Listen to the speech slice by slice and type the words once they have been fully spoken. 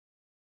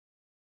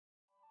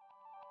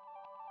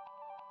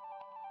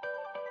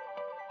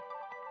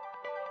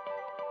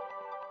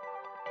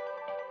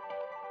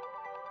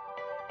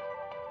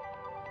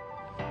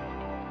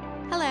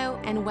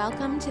and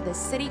welcome to the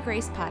City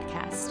Grace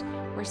Podcast.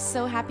 We're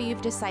so happy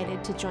you've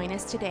decided to join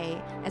us today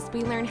as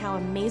we learn how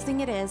amazing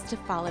it is to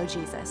follow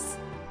Jesus.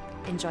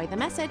 Enjoy the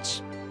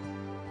message.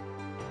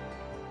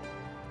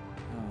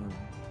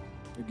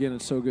 Again,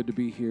 it's so good to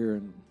be here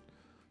and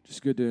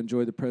just good to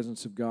enjoy the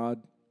presence of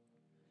God.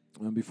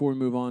 Before we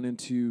move on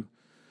into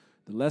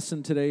the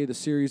lesson today, the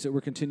series that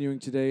we're continuing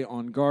today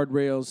on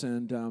guardrails,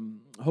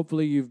 and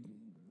hopefully you've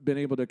been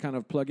able to kind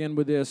of plug in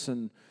with this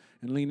and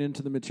lean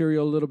into the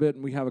material a little bit.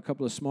 And we have a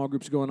couple of small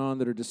groups going on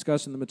that are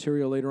discussing the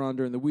material later on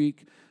during the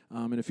week.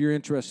 And if you're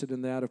interested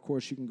in that, of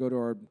course, you can go to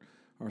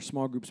our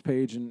small groups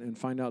page and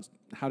find out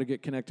how to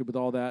get connected with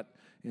all that.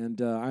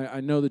 And I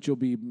know that you'll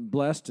be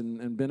blessed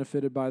and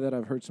benefited by that.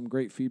 I've heard some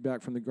great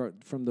feedback from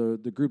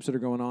the groups that are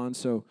going on.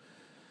 So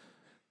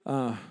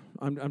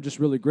I'm just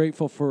really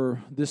grateful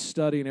for this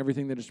study and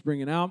everything that it's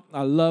bringing out.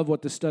 I love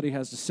what this study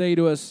has to say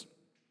to us,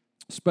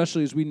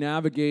 especially as we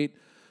navigate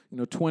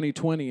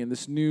 2020 and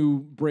this new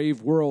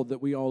brave world that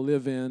we all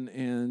live in,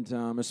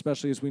 and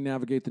especially as we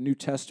navigate the New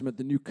Testament,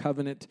 the New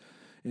Covenant,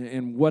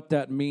 and what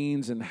that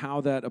means and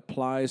how that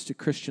applies to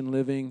Christian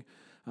living.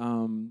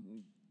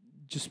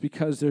 Just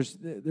because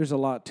there's a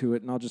lot to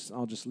it, and I'll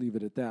just leave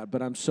it at that.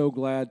 But I'm so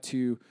glad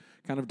to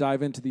kind of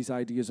dive into these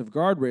ideas of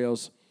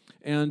guardrails.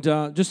 And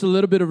just a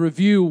little bit of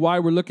review why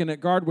we're looking at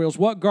guardrails.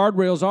 What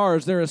guardrails are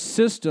is they're a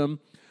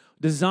system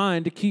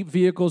designed to keep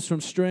vehicles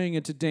from straying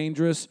into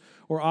dangerous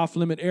or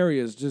off-limit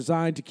areas,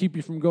 designed to keep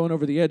you from going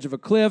over the edge of a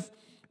cliff,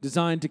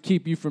 designed to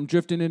keep you from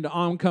drifting into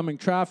oncoming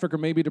traffic, or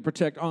maybe to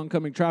protect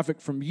oncoming traffic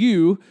from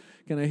you.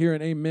 Can I hear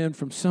an amen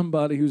from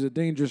somebody who's a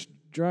dangerous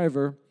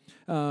driver?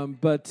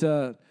 And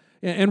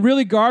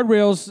really,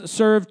 guardrails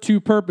serve two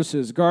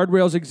purposes.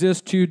 Guardrails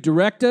exist to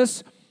direct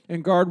us,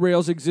 and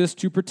guardrails exist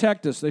to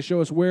protect us. They show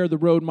us where the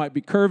road might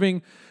be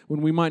curving, when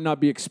we might not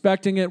be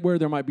expecting it, where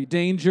there might be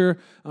danger,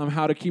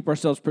 how to keep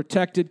ourselves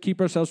protected, keep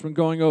ourselves from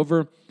going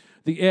over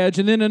the edge.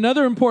 And then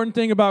another important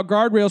thing about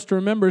guardrails to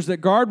remember is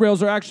that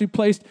guardrails are actually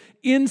placed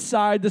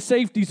inside the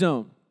safety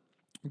zone.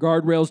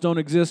 Guardrails don't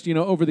exist,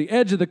 over the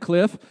edge of the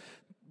cliff.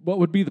 What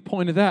would be the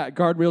point of that?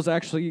 Guardrails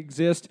actually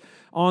exist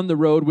on the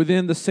road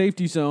within the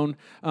safety zone,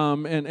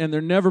 and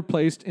they're never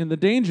placed in the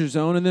danger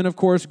zone. And then, of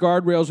course,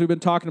 guardrails, we've been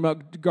talking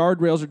about,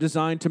 guardrails are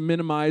designed to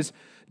minimize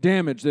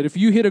damage. That if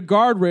you hit a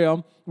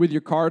guardrail with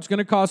your car, it's going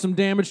to cause some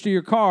damage to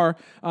your car,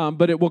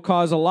 but it will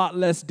cause a lot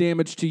less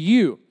damage to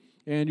you.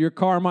 And your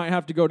car might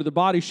have to go to the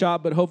body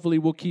shop, but hopefully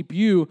will keep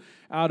you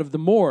out of the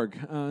morgue.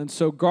 And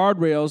so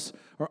guardrails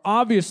are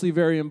obviously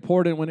very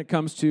important when it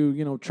comes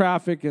to,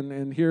 traffic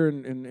and here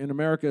in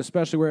America,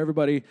 especially where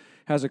everybody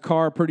has a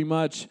car pretty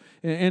much.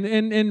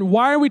 And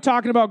why are we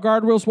talking about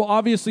guardrails? Well,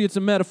 obviously it's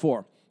a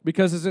metaphor.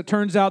 Because as it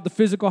turns out, the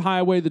physical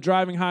highway, the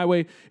driving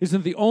highway,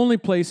 isn't the only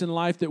place in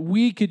life that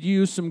we could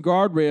use some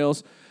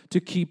guardrails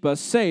to keep us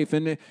safe.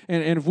 And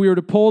if we were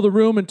to poll the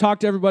room and talk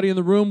to everybody in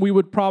the room, we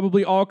would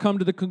probably all come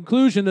to the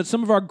conclusion that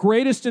some of our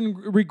greatest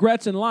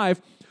regrets in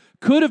life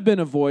could have been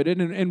avoided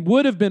and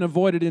would have been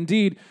avoided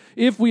indeed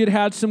if we had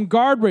had some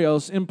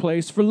guardrails in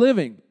place for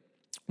living.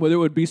 Whether it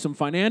would be some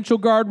financial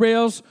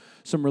guardrails,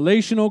 some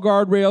relational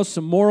guardrails,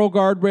 some moral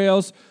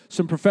guardrails,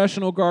 some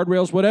professional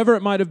guardrails, whatever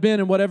it might have been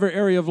in whatever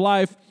area of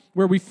life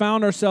where we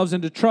found ourselves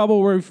into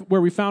trouble,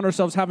 where we found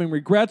ourselves having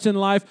regrets in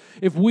life.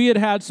 If we had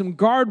had some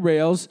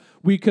guardrails,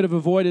 we could have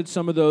avoided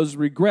some of those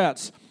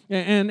regrets.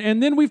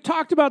 And then we've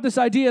talked about this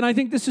idea, and I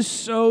think this is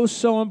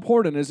so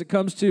important as it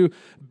comes to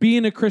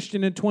being a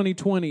Christian in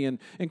 2020 and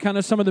kind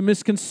of some of the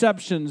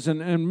misconceptions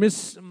and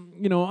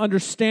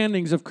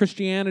understandings of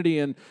Christianity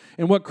and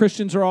what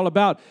Christians are all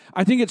about.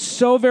 I think it's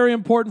so very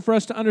important for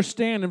us to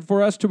understand and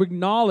for us to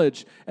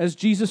acknowledge as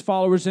Jesus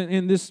followers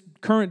in this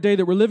current day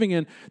that we're living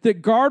in,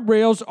 that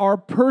guardrails are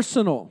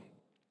personal.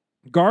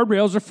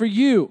 Guardrails are for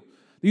you.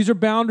 These are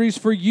boundaries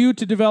for you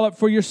to develop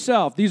for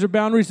yourself. These are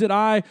boundaries that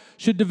I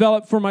should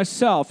develop for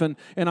myself. And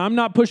I'm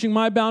not pushing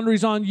my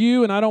boundaries on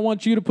you, and I don't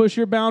want you to push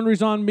your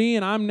boundaries on me,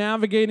 and I'm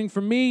navigating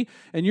for me,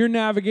 and you're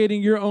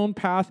navigating your own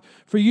path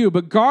for you.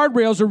 But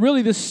guardrails are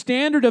really the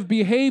standard of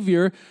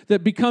behavior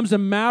that becomes a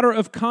matter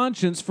of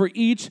conscience for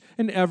each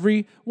and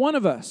every one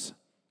of us.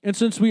 And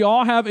since we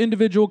all have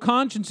individual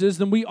consciences,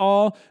 then we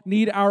all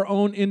need our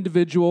own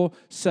individual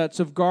sets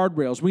of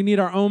guardrails. We need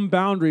our own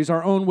boundaries,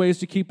 our own ways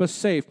to keep us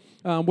safe.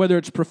 Whether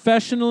it's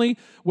professionally,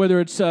 whether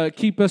it's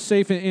keep us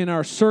safe in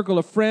our circle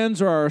of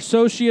friends or our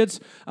associates,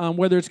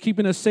 whether it's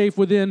keeping us safe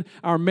within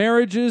our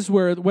marriages,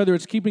 whether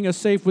it's keeping us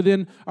safe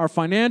within our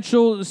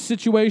financial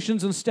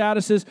situations and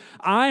statuses.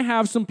 I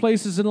have some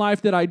places in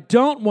life that I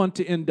don't want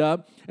to end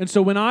up, and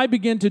so when I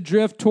begin to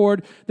drift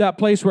toward that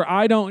place where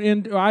I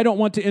don't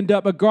want to end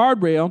up, a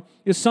guardrail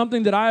is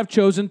something that I have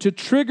chosen to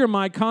trigger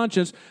my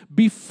conscience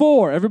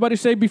before. Everybody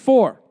say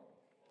before.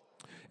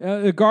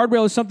 A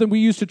guardrail is something we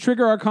use to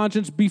trigger our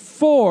conscience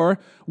before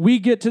we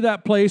get to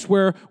that place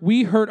where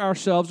we hurt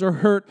ourselves or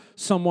hurt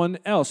someone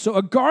else. So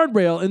a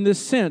guardrail in this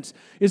sense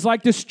is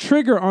like this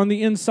trigger on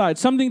the inside,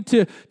 something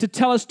to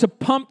tell us to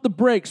pump the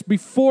brakes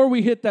before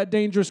we hit that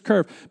dangerous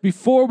curve,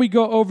 before we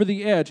go over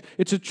the edge.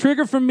 It's a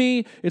trigger for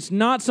me. It's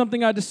not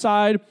something I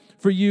decide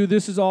for you.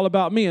 This is all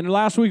about me. And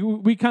last week,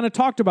 we kind of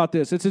talked about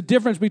this. It's a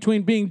difference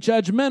between being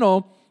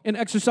judgmental and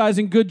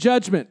exercising good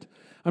judgment.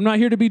 I'm not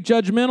here to be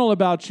judgmental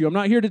about you. I'm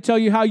not here to tell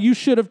you how you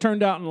should have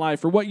turned out in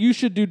life or what you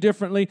should do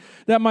differently.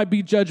 That might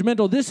be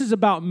judgmental. This is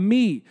about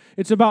me.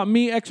 It's about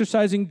me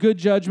exercising good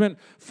judgment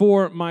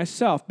for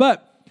myself.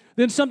 But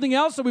then something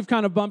else that we've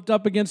kind of bumped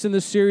up against in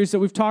this series that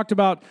we've talked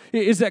about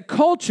is that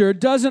culture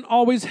doesn't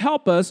always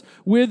help us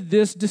with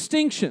this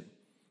distinction.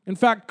 In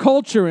fact,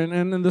 culture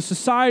and the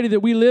society that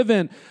we live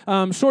in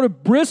sort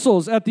of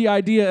bristles at the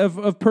idea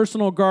of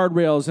personal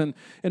guardrails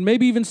and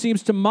maybe even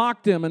seems to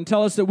mock them and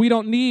tell us that we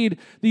don't need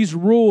these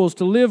rules,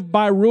 to live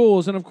by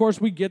rules. And of course,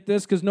 we get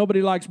this because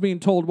nobody likes being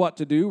told what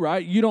to do,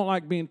 right? You don't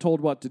like being told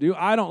what to do.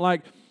 I don't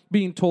like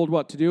being told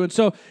what to do. And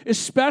so,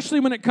 especially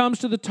when it comes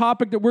to the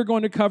topic that we're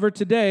going to cover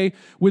today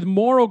with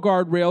moral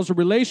guardrails or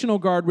relational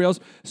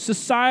guardrails,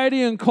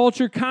 society and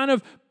culture kind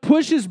of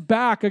pushes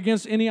back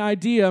against any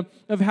idea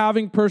of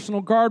having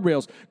personal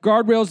guardrails.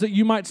 Guardrails that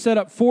you might set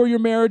up for your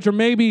marriage, or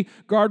maybe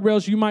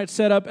guardrails you might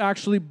set up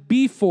actually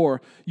before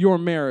your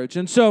marriage.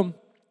 And so,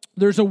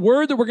 there's a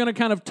word that we're going to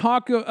kind of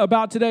talk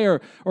about today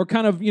or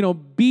kind of,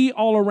 be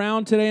all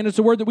around today. And it's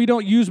a word that we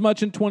don't use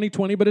much in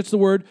 2020, but it's the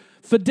word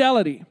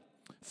fidelity.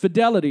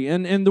 Fidelity.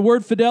 And the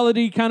word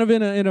fidelity, kind of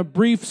in a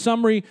brief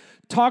summary,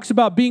 talks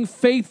about being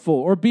faithful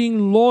or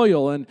being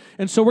loyal. And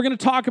so we're going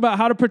to talk about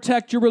how to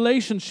protect your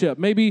relationship.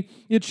 Maybe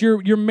it's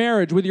your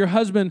marriage with your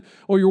husband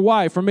or your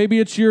wife, or maybe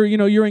it's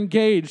you're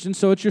engaged, and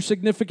so it's your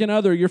significant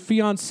other, your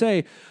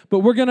fiancé. But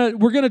we're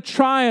gonna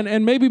try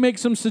and maybe make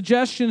some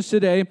suggestions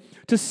today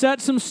to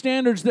set some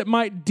standards that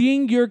might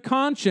ding your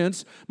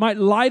conscience, might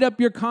light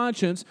up your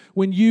conscience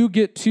when you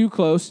get too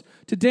close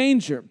to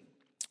danger.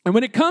 And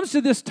when it comes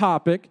to this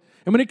topic,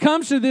 and when it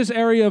comes to this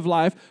area of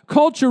life,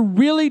 culture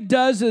really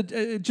does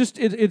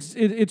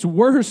its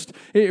worst.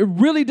 It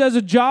really does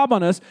a job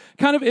on us,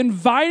 kind of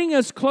inviting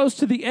us close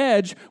to the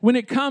edge when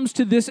it comes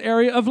to this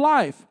area of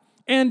life.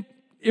 And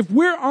if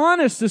we're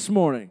honest this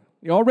morning,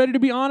 you all ready to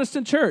be honest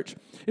in church?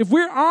 If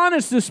we're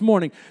honest this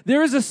morning,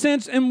 there is a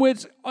sense in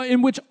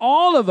which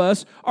all of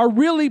us are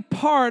really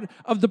part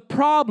of the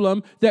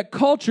problem that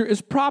culture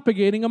is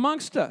propagating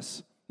amongst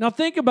us. Now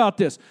think about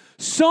this.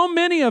 So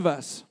many of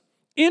us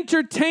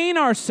entertain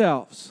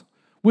ourselves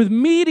with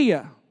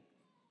media,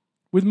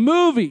 with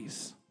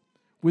movies,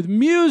 with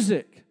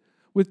music,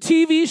 with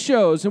TV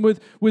shows, and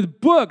with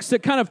books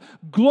that kind of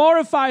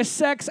glorify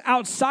sex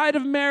outside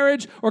of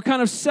marriage or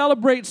kind of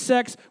celebrate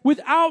sex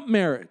without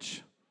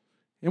marriage.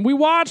 And we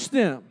watch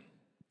them.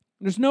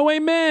 There's no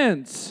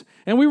amens.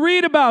 And we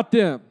read about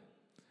them.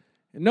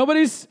 And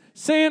nobody's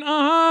saying,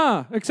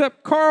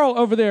 except Carl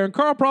over there. And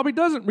Carl probably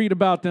doesn't read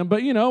about them,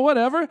 but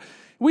whatever.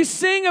 We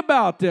sing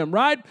about them,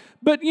 right?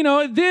 But,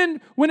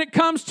 then when it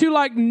comes to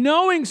like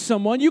knowing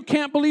someone, you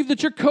can't believe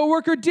that your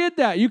coworker did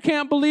that. You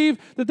can't believe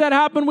that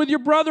happened with your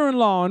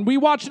brother-in-law. And we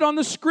watch it on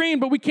the screen,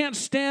 but we can't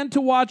stand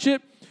to watch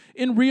it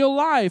in real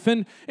life.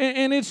 And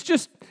it's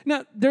just,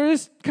 now there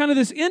is kind of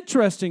this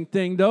interesting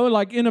thing though,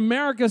 like in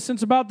America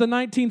since about the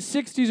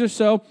 1960s or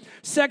so,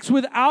 sex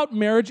without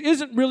marriage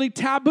isn't really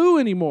taboo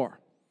anymore.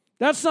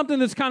 That's something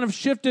that's kind of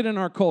shifted in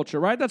our culture,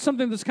 right? That's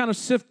something that's kind of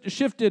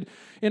shifted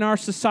in our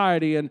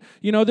society. And,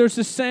 there's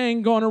this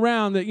saying going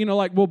around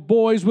that,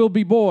 boys will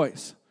be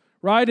boys,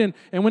 right? And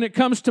when it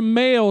comes to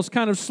males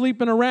kind of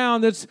sleeping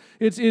around,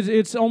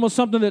 it's almost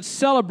something that's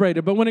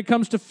celebrated. But when it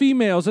comes to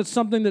females, it's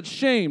something that's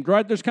shamed,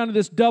 right? There's kind of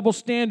this double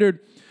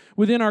standard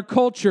within our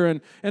culture.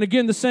 And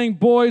again, the saying,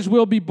 boys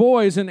will be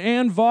boys. And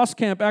Ann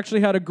Voskamp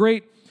actually had a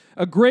great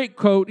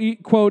quote,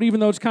 even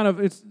though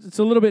it's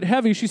a little bit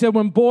heavy. She said,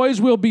 when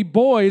boys will be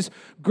boys,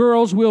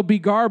 girls will be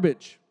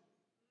garbage.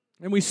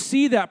 And we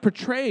see that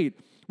portrayed.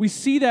 We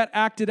see that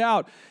acted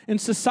out in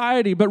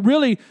society. But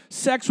really,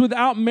 sex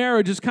without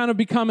marriage has kind of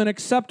become an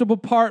acceptable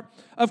part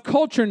of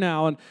culture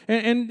now.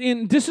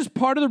 And this is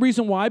part of the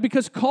reason why,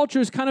 because culture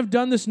has kind of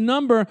done this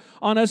number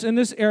on us in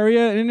this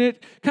area, and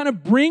it kind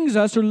of brings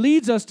us or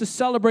leads us to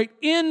celebrate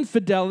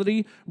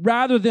infidelity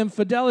rather than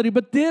fidelity.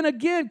 But then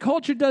again,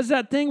 culture does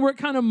that thing where it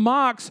kind of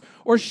mocks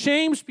or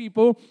shames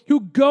people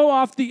who go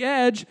off the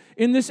edge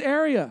in this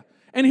area.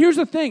 And here's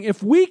the thing,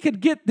 if we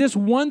could get this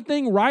one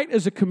thing right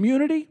as a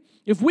community,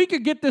 if we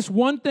could get this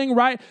one thing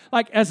right,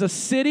 like as a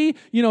city,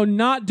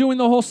 not doing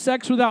the whole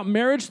sex without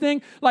marriage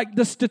thing, like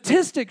the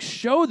statistics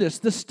show this,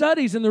 the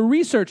studies and the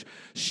research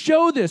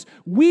show this.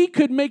 We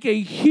could make a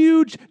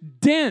huge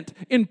dent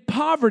in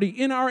poverty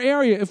in our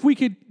area if we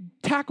could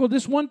tackle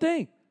this one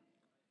thing.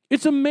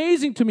 It's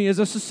amazing to me as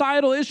a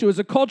societal issue, as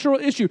a cultural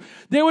issue.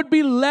 There would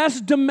be less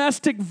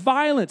domestic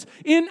violence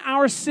in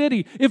our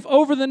city if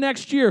over the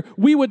next year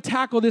we would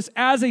tackle this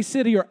as a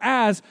city or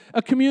as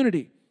a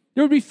community.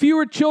 There would be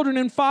fewer children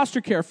in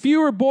foster care,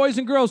 fewer boys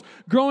and girls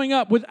growing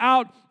up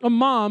without a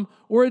mom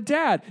or a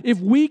dad. If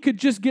we could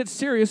just get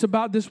serious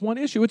about this one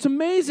issue. It's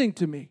amazing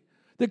to me.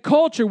 The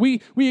culture, we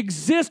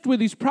exist with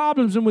these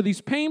problems and with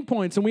these pain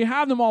points, and we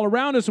have them all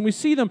around us, and we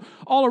see them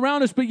all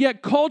around us, but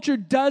yet culture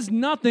does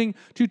nothing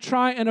to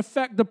try and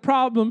affect the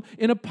problem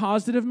in a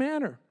positive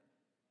manner.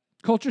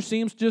 Culture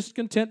seems just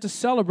content to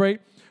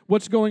celebrate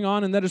what's going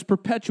on, and that is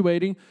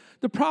perpetuating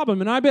the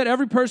problem. And I bet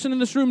every person in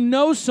this room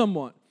knows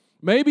someone.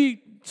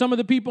 Maybe some of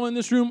the people in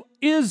this room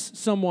is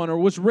someone or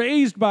was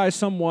raised by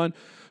someone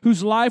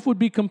whose life would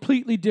be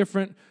completely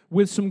different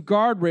with some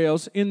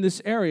guardrails in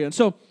this area. And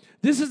so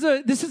this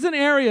is an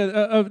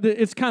area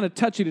it's kind of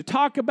touchy to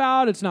talk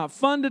about. It's not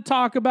fun to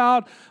talk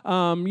about.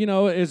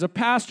 As a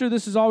pastor,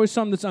 this is always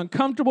something that's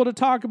uncomfortable to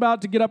talk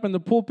about, to get up in the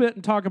pulpit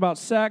and talk about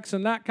sex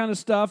and that kind of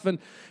stuff. And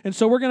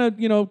so we're going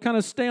to, kind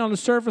of stay on the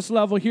surface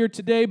level here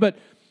today. But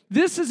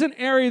this is an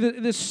area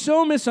that's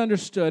so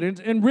misunderstood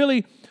and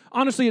really,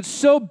 honestly, it's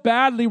so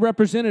badly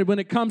represented when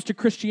it comes to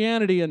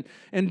Christianity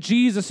and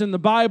Jesus and the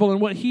Bible and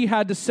what he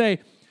had to say.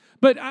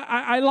 But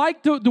I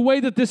like the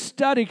way that this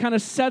study kind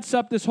of sets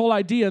up this whole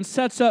idea and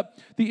sets up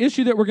the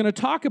issue that we're going to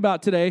talk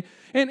about today.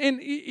 And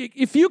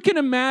if you can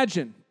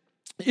imagine,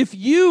 if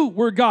you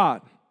were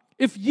God,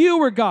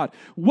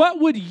 what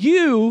would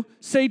you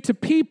say to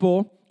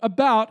people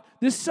about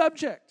this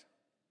subject?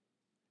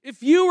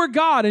 If you were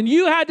God and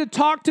you had to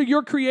talk to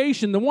your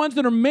creation, the ones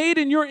that are made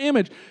in your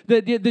image,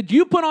 that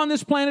you put on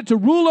this planet to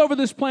rule over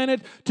this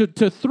planet,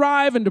 to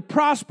thrive and to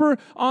prosper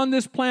on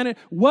this planet,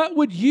 what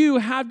would you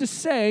have to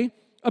say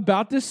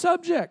about this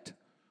subject?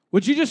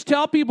 Would you just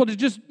tell people to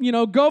just,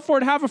 go for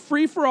it, have a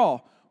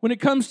free-for-all when it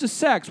comes to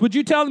sex? Would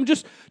you tell them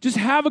just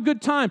have a good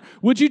time?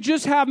 Would you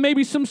just have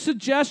maybe some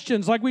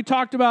suggestions like we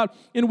talked about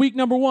in week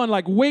number 1,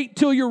 like wait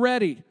till you're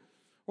ready?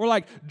 Or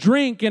like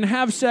drink and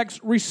have sex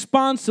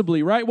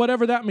responsibly, right?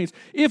 Whatever that means.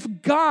 If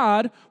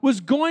God was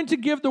going to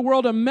give the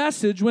world a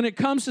message when it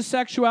comes to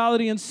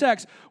sexuality and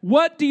sex,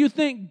 what do you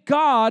think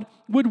God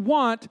would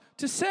want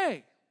to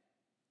say?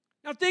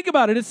 Now think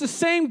about it. It's the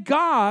same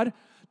God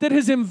that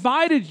has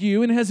invited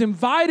you and has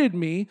invited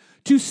me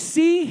to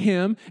see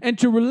him and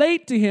to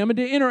relate to him and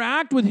to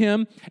interact with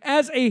him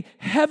as a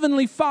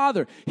heavenly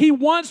Father. He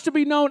wants to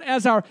be known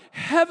as our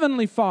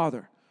heavenly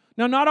Father.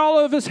 Now, not all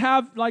of us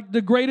have like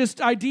the greatest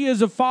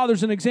ideas of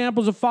fathers and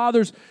examples of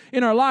fathers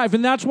in our life,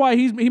 and that's why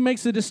he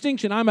makes the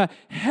distinction. I'm a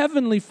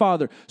heavenly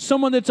Father,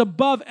 someone that's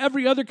above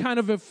every other kind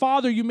of a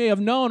father you may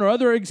have known or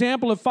other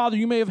example of father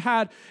you may have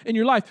had in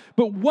your life.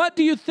 But what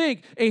do you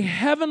think a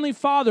heavenly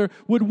Father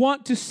would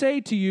want to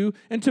say to you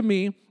and to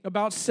me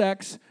about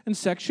sex and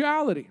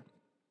sexuality?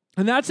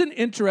 And that's an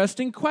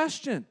interesting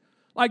question.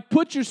 Like,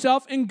 put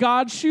yourself in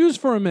God's shoes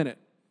for a minute.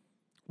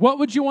 What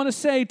would you want to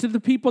say to the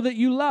people that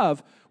you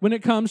love when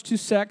it comes to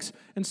sex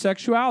and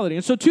sexuality?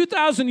 And so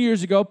 2,000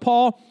 years ago,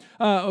 Paul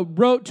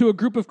wrote to a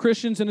group of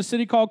Christians in a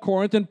city called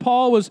Corinth, and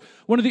Paul was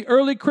one of the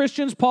early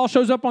Christians. Paul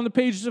shows up on the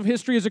pages of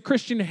history as a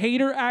Christian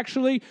hater,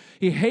 actually.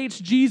 He hates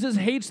Jesus,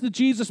 hates the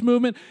Jesus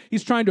movement.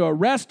 He's trying to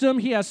arrest him.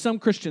 He has some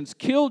Christians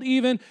killed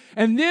even.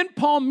 And then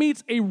Paul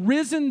meets a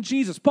risen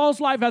Jesus.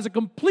 Paul's life has a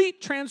complete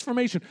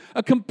transformation,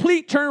 a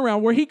complete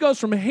turnaround where he goes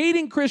from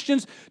hating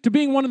Christians to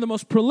being one of the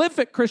most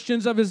prolific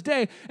Christians of his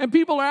day. And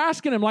people are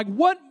asking him, like,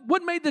 what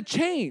made the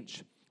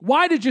change?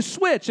 Why did you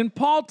switch? And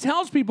Paul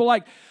tells people,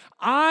 like,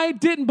 I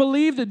didn't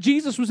believe that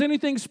Jesus was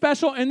anything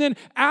special. And then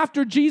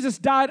after Jesus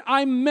died,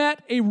 I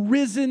met a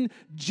risen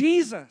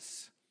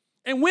Jesus.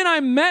 And when I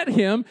met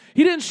him,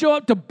 he didn't show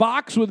up to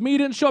box with me. He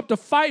didn't show up to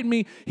fight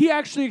me. He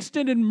actually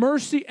extended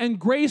mercy and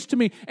grace to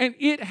me. And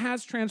it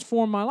has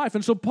transformed my life.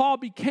 And so Paul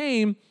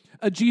became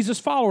a Jesus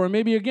follower, and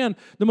maybe, again,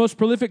 the most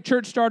prolific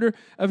church starter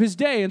of his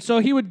day. And so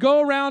he would go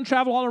around,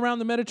 travel all around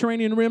the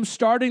Mediterranean rim,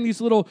 starting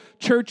these little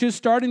churches,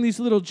 starting these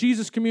little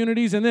Jesus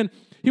communities, and then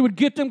he would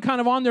get them kind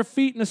of on their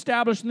feet and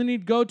established, and then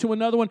he'd go to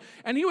another one,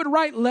 and he would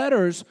write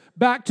letters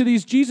back to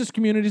these Jesus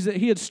communities that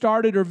he had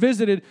started or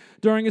visited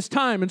during his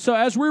time. And so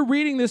as we're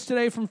reading this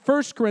today from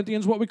 1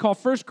 Corinthians, what we call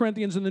 1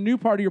 Corinthians in the new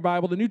part of your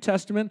Bible, the New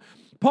Testament,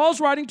 Paul's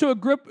writing to a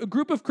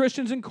group of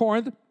Christians in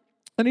Corinth,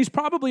 and he's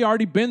probably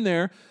already been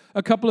there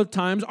a couple of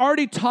times,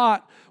 already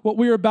taught what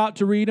we're about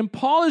to read. And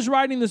Paul is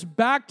writing this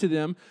back to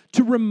them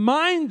to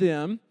remind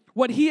them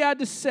what he had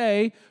to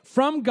say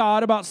from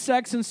God about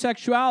sex and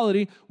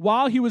sexuality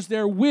while he was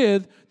there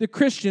with the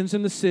Christians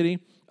in the city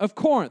of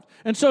Corinth.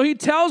 And so he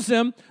tells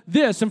them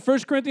this in 1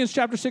 Corinthians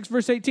chapter 6,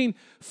 verse 18,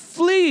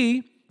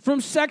 flee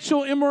from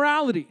sexual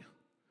immorality.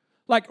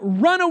 Like,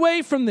 run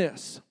away from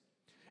this.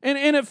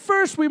 And at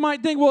first we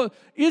might think, well,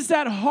 is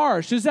that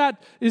harsh? Is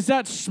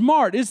that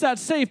smart? Is that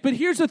safe? But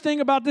here's the thing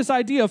about this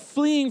idea of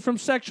fleeing from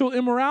sexual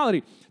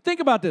immorality.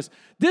 Think about this.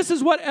 This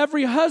is what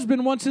every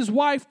husband wants his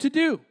wife to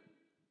do.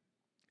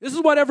 This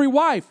is what every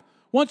wife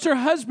wants her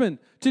husband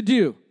to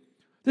do.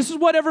 This is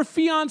what every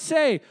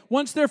fiancé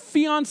wants their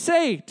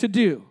fiancé to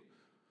do.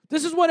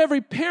 This is what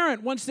every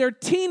parent wants their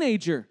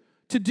teenager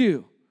to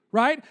do,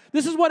 right?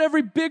 This is what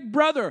every big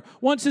brother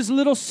wants his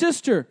little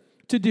sister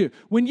to do.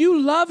 When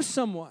you love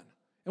someone,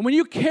 and when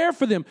you care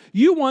for them,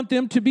 you want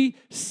them to be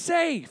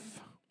safe.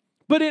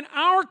 But in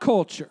our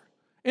culture,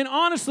 and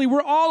honestly,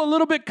 we're all a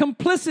little bit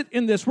complicit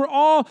in this. We're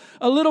all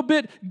a little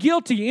bit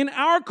guilty in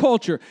our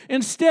culture.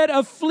 Instead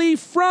of flee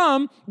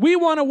from, we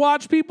want to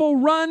watch people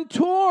run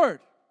toward.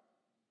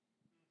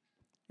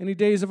 Any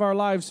Days of Our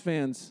Lives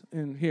fans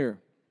in here?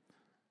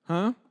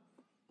 Huh?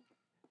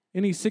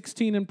 Any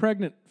 16 and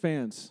pregnant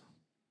fans?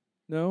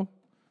 No?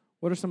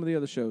 What are some of the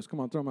other shows?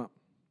 Come on, throw them out.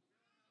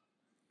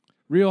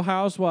 Real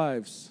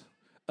Housewives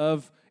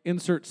of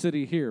insert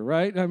city here,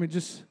 right? I mean,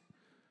 just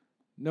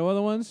no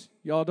other ones?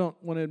 Y'all don't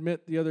want to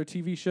admit the other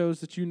TV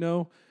shows that you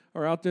know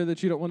are out there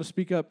that you don't want to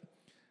speak up?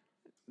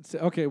 Say,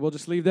 okay, we'll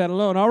just leave that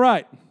alone. All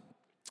right.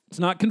 It's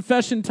not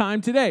confession time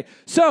today.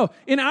 So,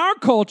 in our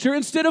culture,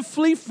 instead of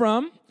flee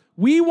from,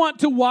 we want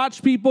to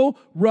watch people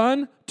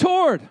run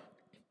toward.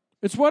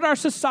 It's what our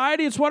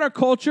society, it's what our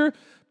culture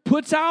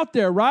puts out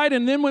there, right?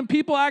 And then when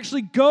people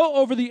actually go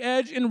over the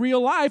edge in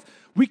real life,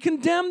 we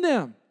condemn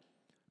them.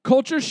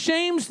 Culture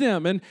shames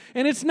them. And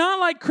it's not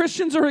like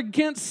Christians are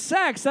against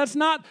sex. That's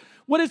not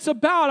what it's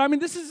about. I mean,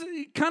 this is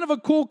kind of a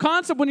cool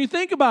concept when you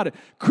think about it.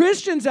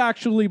 Christians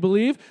actually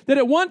believe that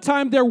at one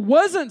time there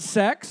wasn't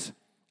sex,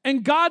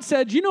 and God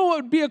said, you know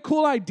what would be a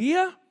cool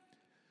idea?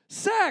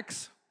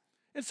 Sex.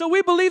 And so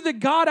we believe that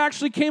God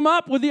actually came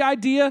up with the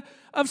idea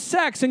of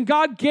sex, and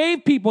God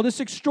gave people this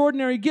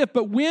extraordinary gift.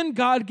 But when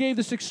God gave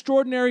this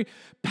extraordinary,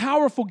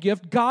 powerful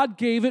gift, God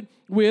gave it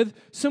with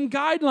some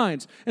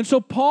guidelines. And so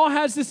Paul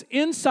has this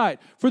insight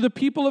for the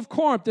people of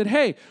Corinth that,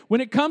 hey,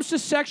 when it comes to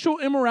sexual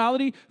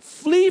immorality,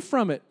 flee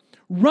from it.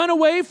 Run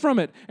away from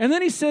it. And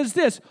then he says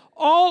this,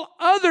 all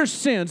other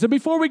sins. And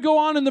before we go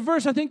on in the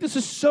verse, I think this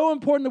is so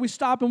important that we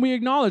stop and we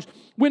acknowledge.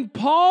 When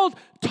Paul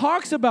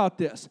talks about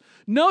this,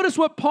 notice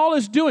what Paul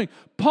is doing.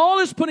 Paul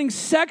is putting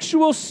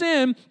sexual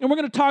sin, and we're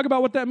going to talk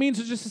about what that means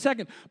in just a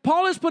second.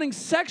 Paul is putting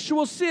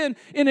sexual sin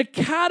in a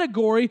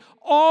category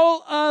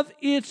all of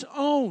its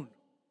own.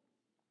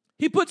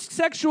 He puts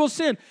sexual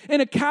sin in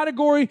a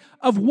category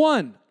of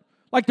one.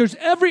 Like there's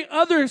every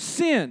other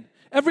sin,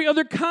 every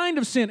other kind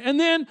of sin. And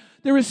then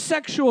there is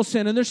sexual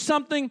sin, and there's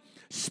something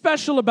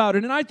special about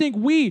it. And I think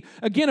we,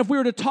 again, if we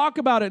were to talk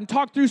about it and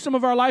talk through some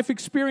of our life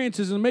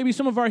experiences and maybe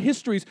some of our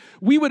histories,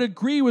 we would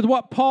agree with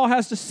what Paul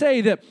has to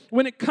say, that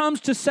when it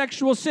comes to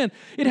sexual sin,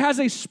 it has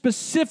a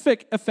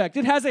specific effect.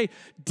 It has a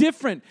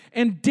different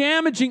and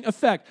damaging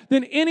effect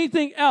than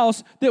anything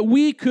else that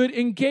we could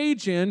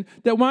engage in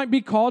that might be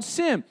called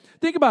sin.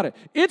 Think about it.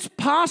 It's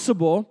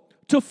possible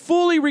to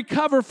fully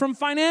recover from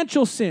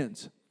financial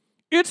sins.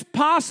 It's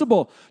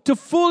possible to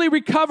fully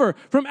recover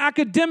from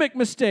academic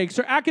mistakes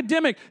or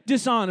academic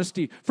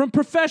dishonesty, from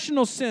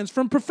professional sins,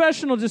 from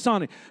professional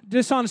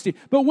dishonesty.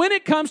 But when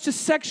it comes to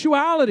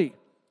sexuality,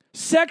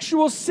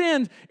 sexual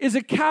sin is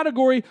a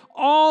category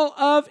all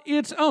of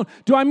its own.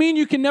 Do I mean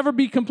you can never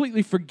be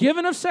completely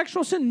forgiven of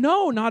sexual sin?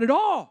 No, not at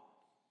all.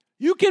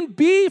 You can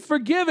be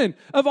forgiven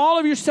of all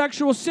of your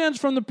sexual sins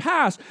from the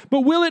past,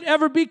 but will it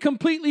ever be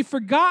completely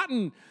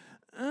forgotten?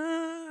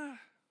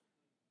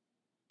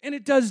 And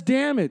it does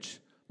damage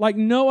like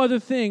no other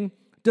thing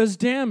does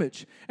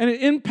damage. And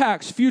it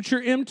impacts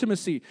future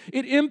intimacy.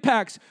 It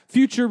impacts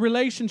future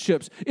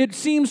relationships. It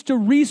seems to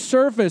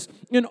resurface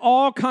in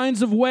all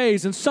kinds of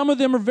ways. And some of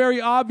them are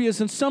very obvious,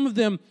 and some of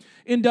them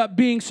end up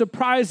being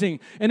surprising.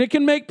 And it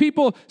can make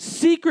people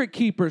secret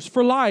keepers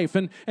for life.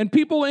 And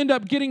people end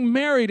up getting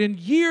married, and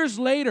years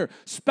later,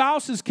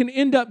 spouses can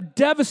end up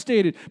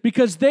devastated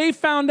because they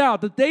found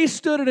out that they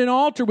stood at an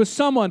altar with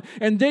someone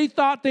and they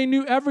thought they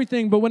knew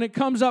everything, but when it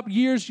comes up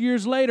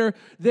years later,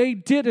 they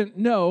didn't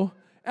know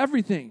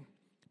everything,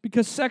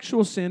 because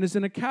sexual sin is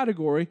in a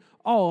category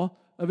all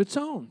of its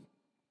own.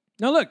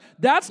 Now look,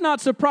 that's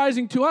not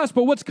surprising to us,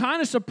 but what's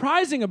kind of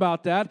surprising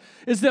about that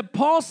is that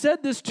Paul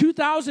said this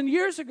 2,000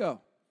 years ago.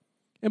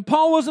 And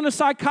Paul wasn't a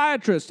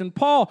psychiatrist, and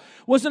Paul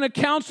wasn't a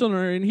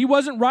counselor, and he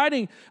wasn't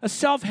writing a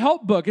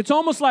self-help book. It's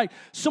almost like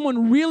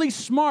someone really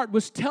smart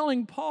was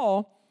telling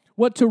Paul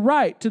what to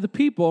write to the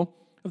people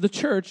of the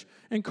church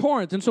in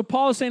Corinth. And so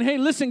Paul is saying, hey,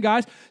 listen,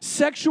 guys,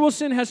 sexual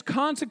sin has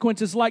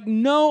consequences like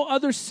no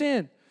other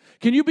sin.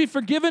 Can you be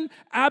forgiven?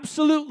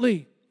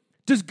 Absolutely.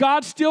 Does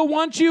God still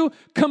want you?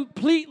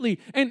 Completely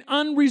and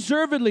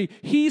unreservedly.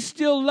 He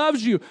still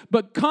loves you.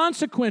 But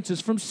consequences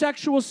from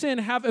sexual sin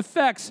have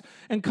effects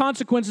and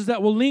consequences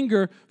that will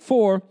linger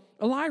for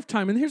a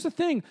lifetime. And here's the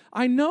thing.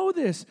 I know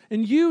this,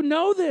 and you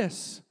know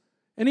this.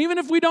 And even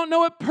if we don't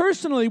know it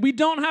personally, we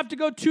don't have to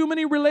go too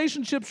many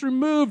relationships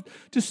removed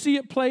to see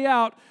it play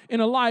out in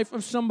a life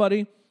of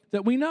somebody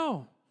that we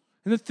know.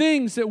 And the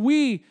things that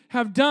we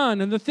have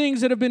done and the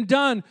things that have been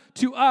done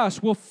to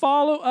us will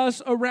follow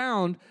us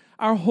around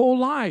our whole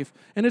life.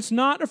 And it's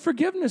not a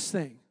forgiveness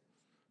thing.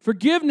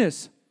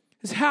 Forgiveness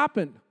has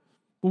happened,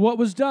 but what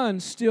was done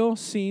still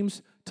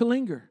seems to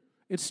linger.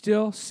 It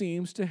still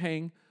seems to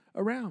hang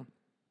around.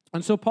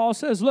 And so Paul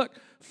says, look,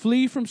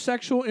 flee from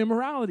sexual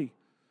immorality,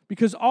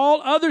 because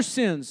all other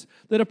sins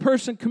that a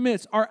person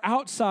commits are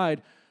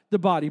outside the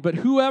body. But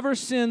whoever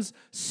sins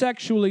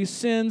sexually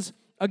sins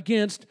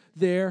against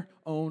their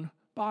own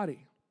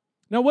body.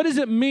 Now, what does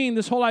it mean,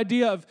 this whole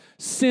idea of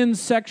sin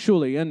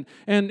sexually? And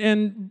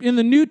in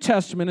the New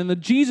Testament, in the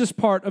Jesus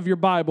part of your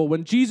Bible,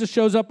 when Jesus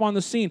shows up on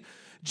the scene,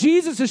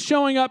 Jesus is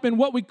showing up in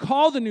what we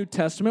call the New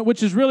Testament,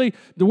 which is really,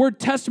 the word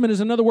testament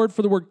is another word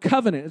for the word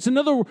covenant. It's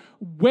another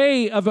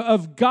way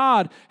of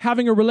God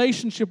having a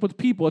relationship with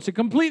people. It's a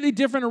completely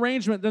different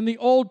arrangement than the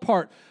old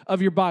part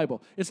of your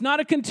Bible. It's not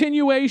a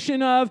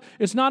continuation of,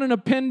 it's not an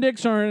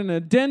appendix or an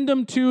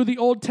addendum to the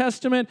Old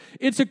Testament.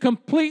 It's a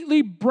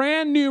completely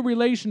brand new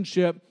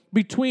relationship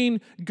between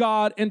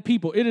God and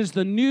people. It is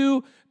the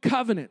new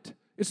covenant.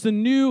 It's the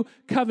new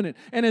covenant.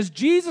 And as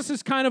Jesus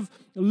is kind of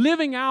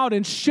living out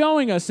and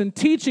showing us and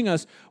teaching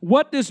us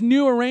what this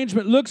new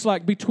arrangement looks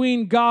like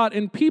between God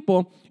and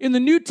people, in the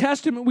New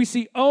Testament we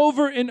see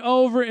over and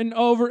over and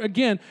over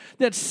again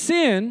that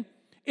sin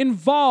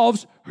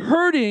involves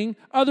hurting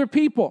other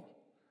people.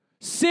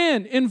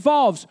 Sin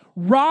involves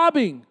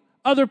robbing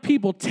other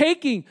people,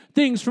 taking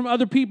things from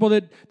other people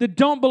that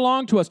don't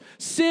belong to us.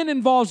 Sin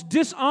involves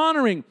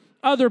dishonoring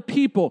other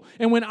people.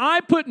 And when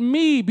I put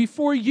me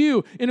before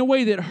you in a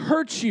way that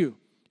hurts you,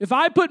 if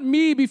I put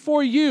me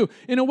before you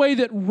in a way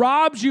that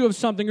robs you of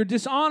something or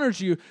dishonors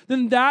you,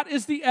 then that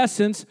is the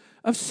essence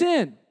of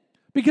sin.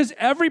 Because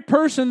every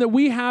person that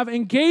we have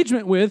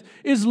engagement with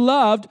is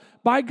loved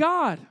by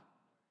God.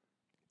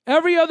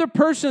 Every other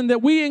person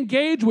that we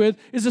engage with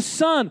is a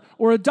son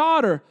or a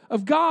daughter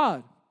of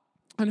God.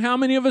 And how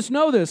many of us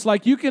know this?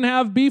 Like, you can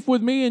have beef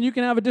with me and you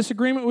can have a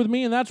disagreement with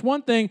me, and that's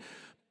one thing.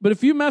 But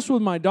if you mess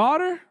with my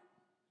daughter,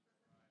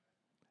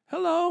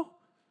 hello,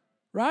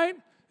 right?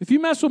 If you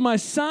mess with my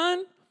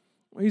son,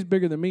 well, he's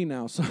bigger than me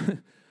now, so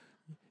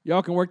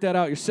y'all can work that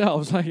out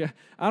yourselves. Like,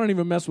 I don't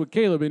even mess with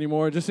Caleb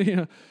anymore, just,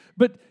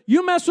 But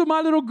you mess with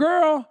my little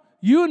girl,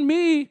 you and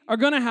me are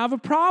going to have a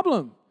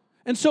problem.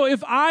 And so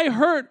if I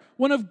hurt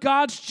one of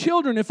God's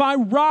children, if I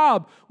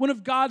rob one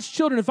of God's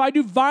children, if I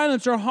do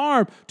violence or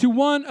harm to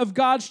one of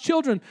God's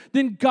children,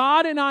 then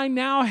God and I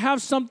now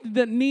have something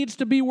that needs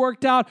to be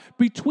worked out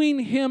between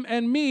him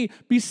and me,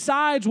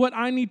 besides what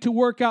I need to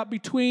work out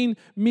between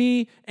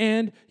me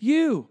and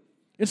you.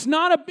 It's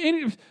not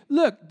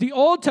look, the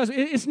Old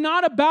Testament, it's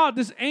not about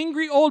this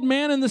angry old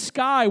man in the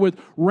sky with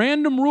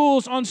random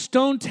rules on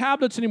stone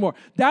tablets anymore.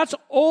 That's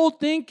old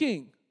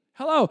thinking.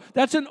 Hello,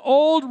 that's an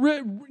old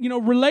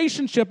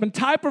relationship and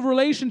type of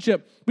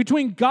relationship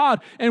between God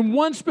and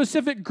one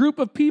specific group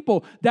of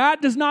people.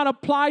 That does not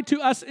apply to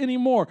us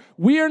anymore.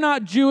 We are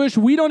not Jewish.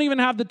 We don't even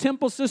have the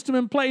temple system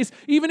in place.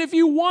 Even if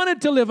you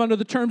wanted to live under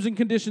the terms and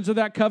conditions of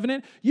that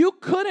covenant, you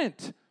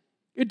couldn't.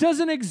 It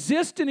doesn't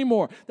exist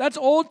anymore. That's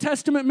Old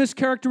Testament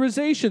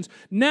mischaracterizations.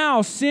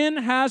 Now, sin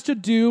has to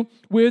do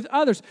with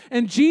others.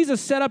 And Jesus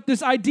set up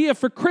this idea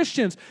for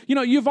Christians.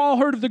 You've all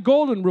heard of the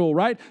golden rule,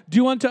 right?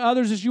 Do unto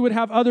others as you would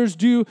have others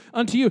do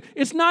unto you.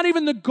 It's not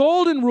even the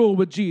golden rule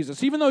with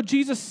Jesus, even though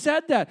Jesus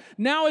said that.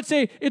 Now it's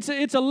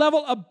a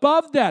level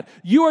above that.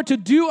 You are to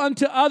do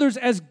unto others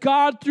as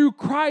God through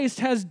Christ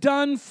has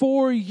done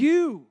for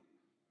you.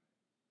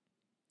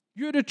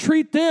 You're to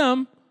treat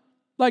them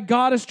like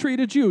God has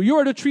treated you. You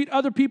are to treat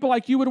other people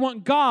like you would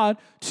want God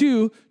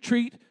to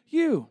treat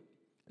you.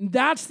 And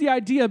that's the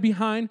idea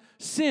behind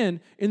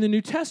sin in the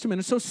New Testament.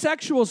 And so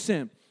sexual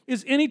sin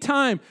is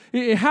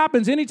it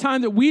happens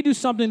anytime that we do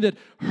something that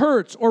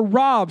hurts or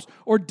robs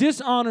or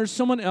dishonors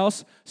someone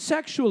else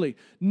sexually.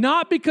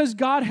 Not because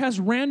God has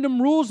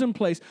random rules in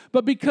place,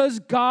 but because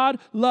God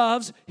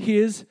loves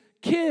his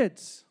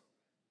kids.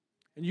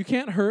 And you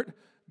can't hurt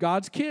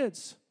God's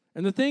kids.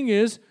 And the thing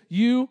is,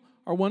 you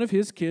are one of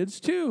his kids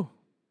too.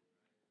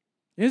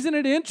 Isn't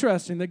it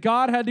interesting that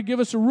God had to give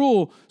us a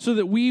rule so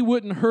that we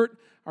wouldn't hurt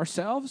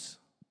ourselves?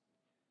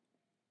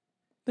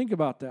 Think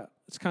about that.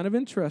 It's kind of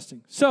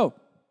interesting. So,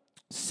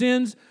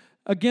 sins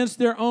against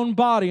their own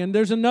body. And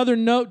there's another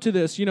note to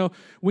this.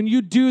 When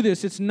you do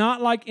this, it's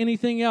not like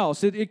anything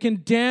else. It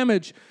can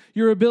damage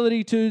your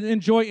ability to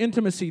enjoy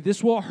intimacy.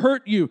 This will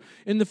hurt you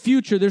in the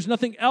future. There's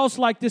nothing else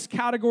like this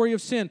category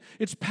of sin.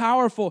 It's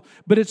powerful,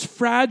 but it's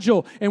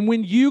fragile. And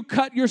when you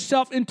cut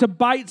yourself into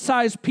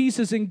bite-sized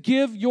pieces and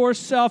give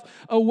yourself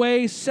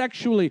away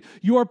sexually,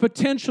 you are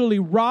potentially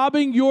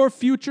robbing your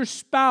future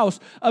spouse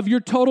of your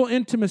total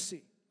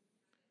intimacy.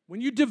 When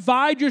you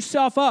divide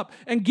yourself up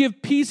and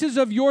give pieces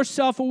of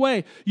yourself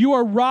away, you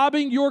are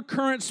robbing your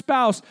current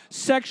spouse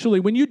sexually.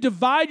 When you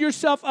divide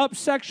yourself up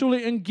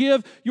sexually and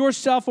give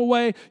yourself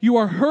away, you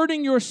are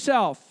hurting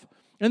yourself.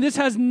 And this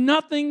has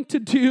nothing to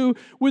do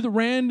with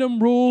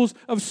random rules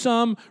of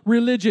some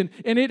religion.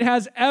 And it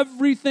has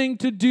everything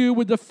to do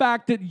with the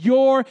fact that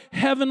your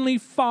heavenly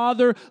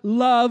Father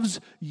loves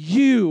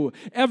you.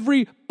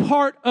 Every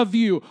part of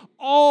you,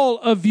 all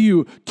of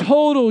you,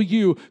 total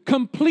you,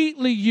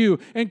 completely you.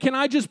 And can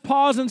I just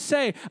pause and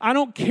say, I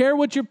don't care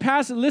what your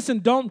past,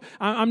 listen,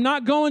 I'm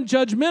not going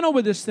judgmental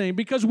with this thing,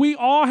 because we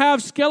all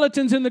have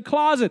skeletons in the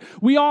closet.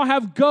 We all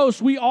have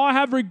ghosts. We all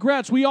have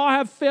regrets. We all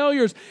have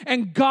failures.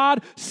 And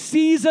God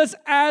sees us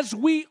as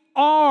we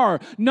are,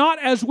 not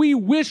as we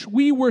wish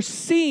we were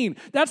seen.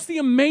 That's the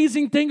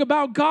amazing thing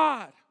about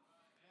God.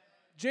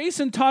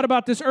 Jason taught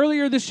about this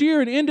earlier this year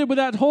and ended with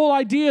that whole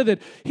idea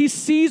that he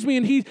sees me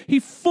and he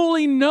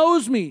fully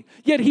knows me,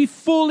 yet he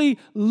fully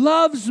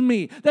loves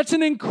me. That's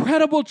an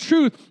incredible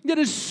truth that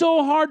is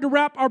so hard to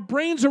wrap our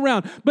brains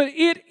around, but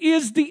it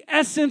is the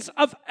essence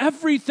of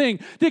everything.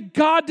 That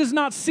God does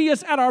not see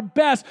us at our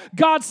best.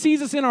 God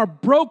sees us in our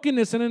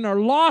brokenness and in our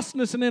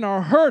lostness and in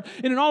our hurt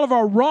and in all of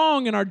our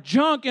wrong and our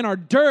junk and our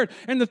dirt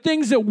and the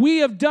things that we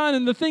have done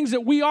and the things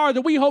that we are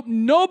that we hope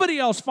nobody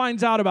else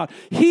finds out about.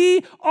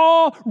 He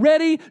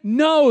already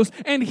knows,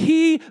 and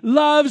he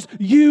loves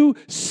you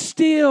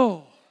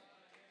still.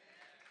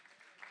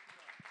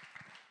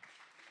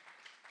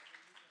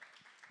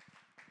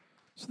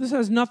 So this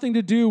has nothing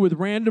to do with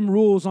random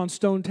rules on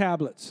stone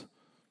tablets.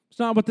 It's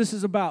not what this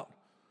is about.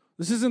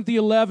 This isn't the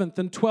 11th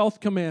and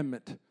 12th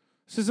commandment.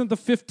 This isn't the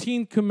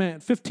 15th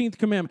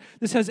commandment.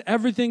 This has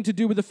everything to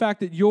do with the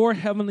fact that your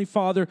heavenly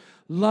Father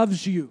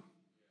loves you.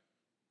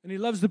 And he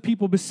loves the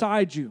people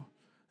beside you.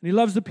 And he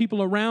loves the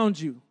people around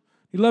you.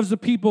 He loves the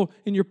people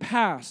in your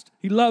past.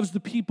 He loves the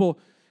people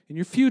in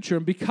your future.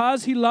 And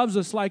because he loves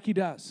us like he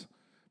does,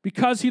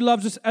 because he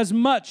loves us as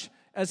much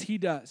as he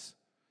does,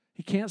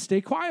 he can't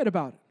stay quiet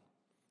about it.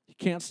 He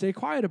can't stay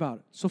quiet about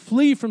it. So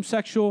flee from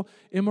sexual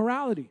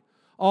immorality.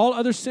 All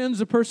other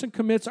sins a person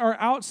commits are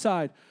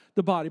outside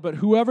the body, but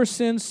whoever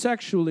sins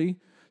sexually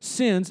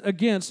sins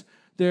against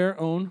their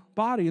own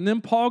body. And then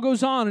Paul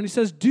goes on and he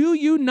says, do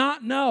you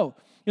not know?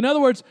 In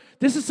other words,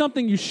 this is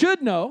something you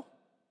should know.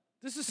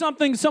 This is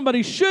something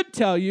somebody should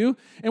tell you,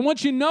 and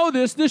once you know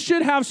this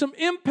should have some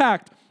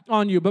impact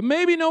on you. But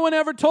maybe no one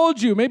ever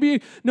told you.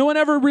 Maybe no one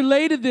ever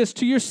related this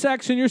to your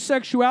sex and your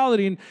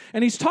sexuality.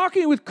 And he's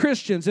talking with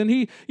Christians, and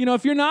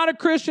if you're not a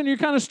Christian, you're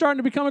kind of starting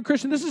to become a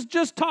Christian. This is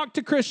just talk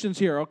to Christians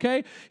here,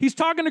 okay? He's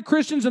talking to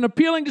Christians and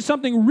appealing to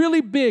something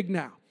really big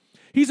now.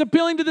 He's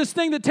appealing to this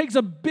thing that takes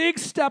a big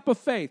step of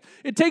faith.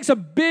 It takes a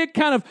big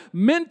kind of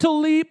mental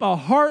leap, a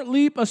heart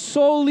leap, a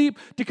soul leap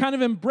to kind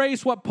of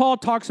embrace what Paul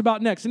talks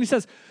about next. And he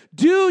says,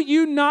 do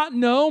you not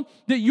know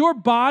that your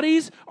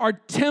bodies are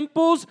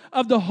temples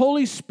of the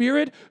Holy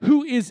Spirit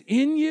who is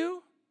in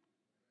you?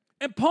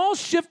 And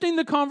Paul's shifting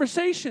the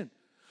conversation.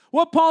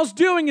 What Paul's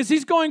doing is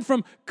he's going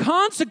from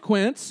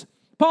consequence.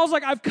 Paul's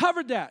like, I've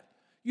covered that.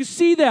 You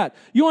see that.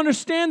 You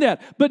understand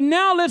that. But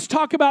now let's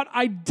talk about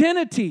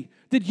identity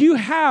that you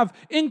have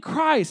in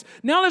Christ.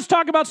 Now let's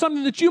talk about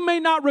something that you may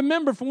not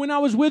remember from when I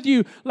was with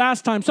you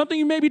last time, something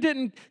you maybe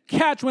didn't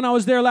catch when I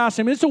was there last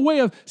time. It's a way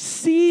of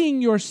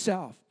seeing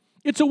yourself.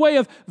 It's a way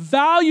of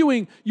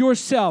valuing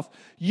yourself.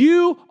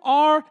 You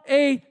are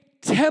a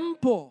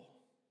temple.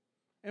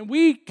 And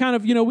we kind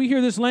of, we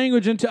hear this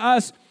language, and to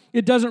us,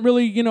 it doesn't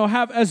really,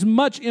 have as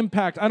much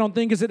impact, I don't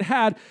think, as it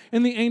had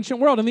in the ancient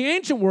world. In the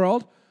ancient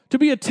world, to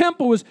be a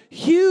temple was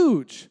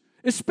huge.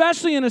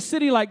 Especially in a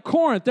city like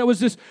Corinth, that was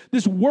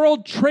this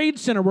world trade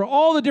center where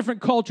all the different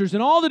cultures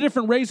and all the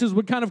different races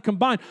would kind of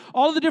combine.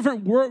 All of the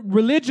different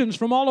religions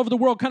from all over the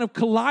world kind of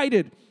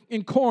collided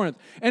in Corinth.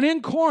 And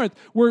in Corinth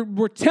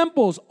were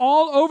temples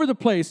all over the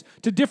place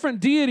to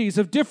different deities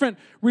of different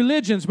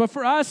religions. But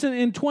for us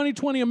in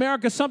 2020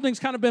 America, something's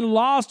kind of been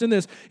lost in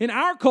this. In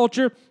our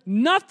culture,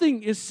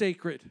 nothing is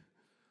sacred.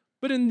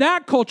 But in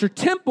that culture,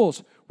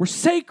 temples were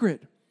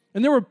sacred.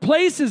 And there were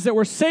places that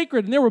were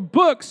sacred, and there were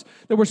books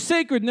that were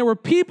sacred, and there were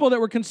people that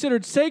were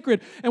considered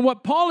sacred. And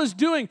what Paul is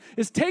doing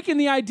is taking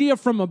the idea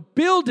from a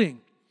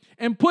building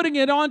and putting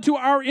it onto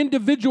our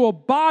individual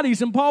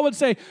bodies. And Paul would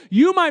say,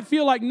 you might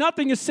feel like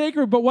nothing is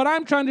sacred, but what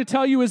I'm trying to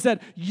tell you is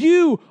that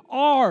you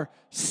are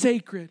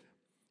sacred.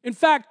 In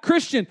fact,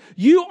 Christian,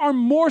 you are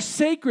more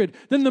sacred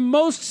than the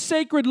most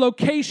sacred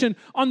location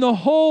on the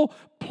whole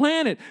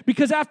planet.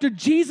 Because after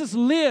Jesus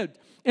lived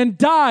and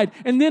died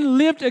and then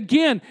lived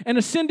again and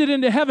ascended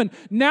into heaven,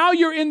 now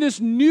you're in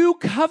this new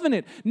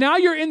covenant. Now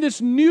you're in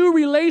this new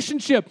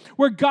relationship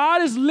where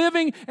God is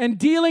living and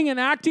dealing and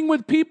acting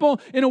with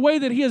people in a way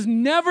that he has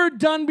never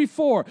done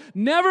before.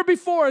 Never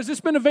before has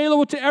this been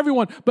available to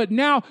everyone. But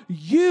now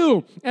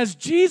you, as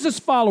Jesus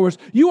followers,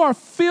 you are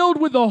filled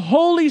with the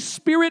Holy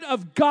Spirit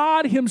of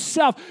God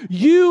himself.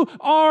 You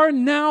are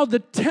now the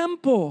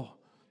temple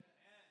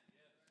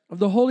of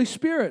the Holy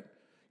Spirit.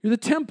 You're the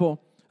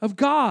temple of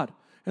God.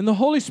 And the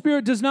Holy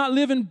Spirit does not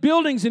live in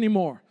buildings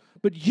anymore,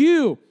 but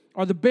you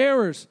are the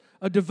bearers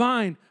of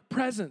divine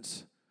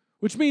presence,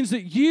 which means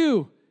that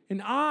you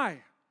and I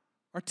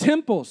are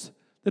temples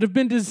that have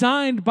been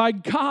designed by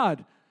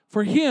God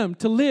for him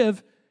to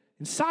live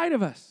inside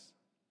of us.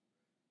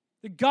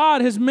 That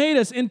God has made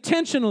us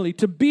intentionally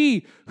to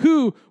be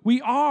who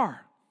we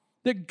are.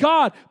 That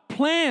God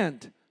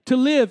planned to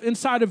live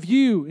inside of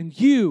you and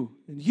you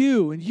and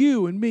you and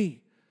you and me.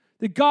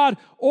 That God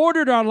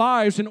ordered our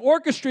lives and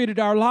orchestrated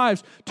our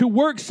lives to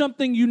work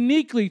something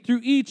uniquely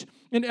through each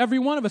and every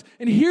one of us.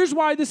 And here's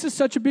why this is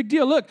such a big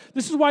deal. Look,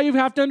 this is why you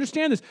have to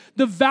understand this.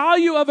 The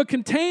value of a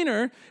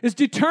container is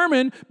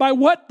determined by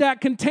what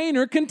that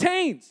container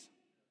contains.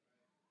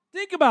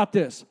 Think about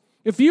this.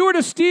 If you were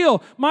to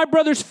steal my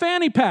brother's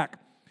fanny pack,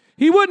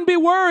 he wouldn't be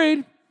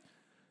worried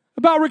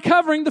about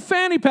recovering the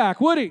fanny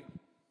pack, would he?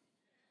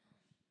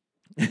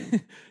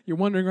 You're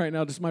wondering right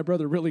now, does my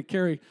brother really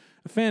carry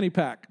a fanny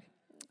pack?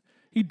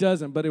 He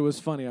doesn't, but it was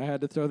funny. I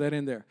had to throw that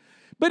in there.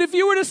 But if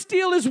you were to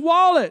steal his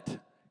wallet,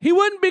 he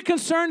wouldn't be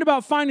concerned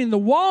about finding the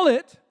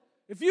wallet.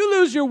 If you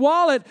lose your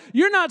wallet,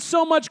 you're not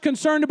so much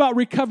concerned about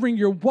recovering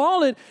your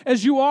wallet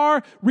as you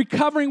are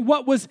recovering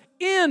what was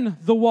in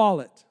the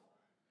wallet.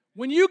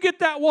 When you get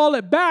that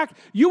wallet back,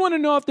 you want to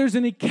know if there's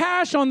any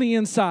cash on the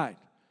inside.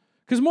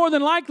 Because more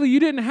than likely,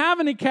 you didn't have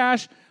any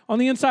cash on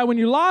the inside when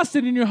you lost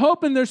it, and you're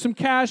hoping there's some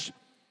cash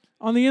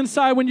on the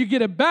inside when you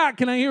get it back.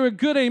 Can I hear a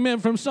good amen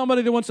from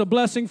somebody that wants a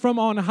blessing from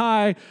on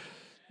high?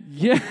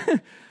 Yeah,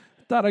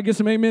 thought I'd get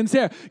some amens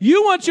there.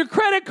 You want your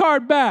credit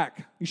card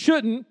back. You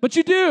shouldn't, but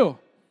you do.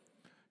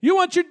 You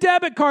want your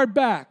debit card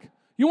back.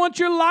 You want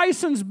your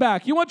license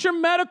back. You want your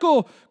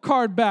medical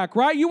card back,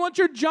 right? You want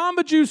your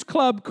Jamba Juice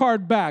Club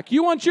card back.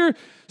 You want your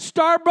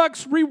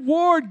Starbucks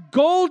Reward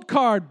Gold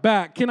card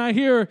back. Can I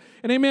hear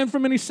an amen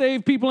from any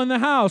saved people in the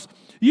house?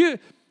 Can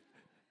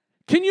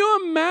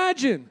you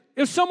imagine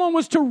if someone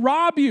was to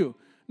rob you,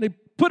 and they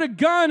put a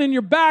gun in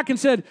your back and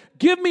said,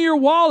 give me your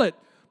wallet,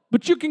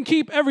 but you can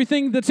keep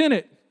everything that's in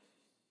it?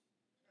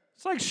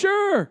 It's like,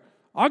 sure,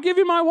 I'll give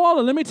you my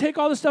wallet. Let me take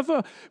all this stuff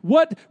out.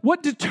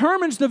 What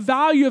determines the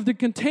value of the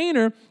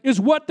container is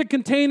what the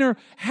container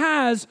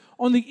has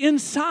on the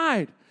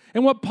inside.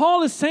 And what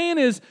Paul is saying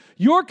is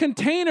your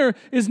container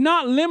is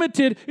not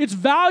limited. Its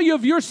value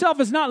of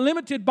yourself is not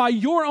limited by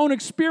your own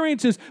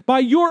experiences, by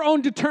your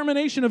own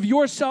determination of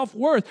your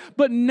self-worth.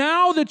 But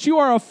now that you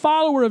are a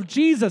follower of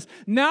Jesus,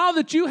 now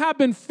that you have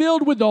been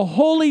filled with the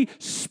Holy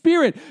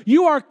Spirit,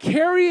 you are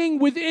carrying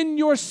within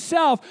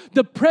yourself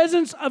the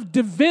presence of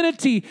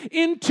divinity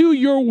into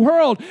your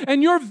world.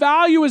 And your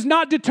value is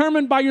not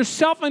determined by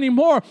yourself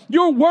anymore.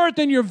 Your worth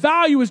and your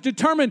value is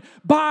determined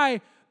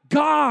by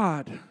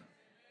God,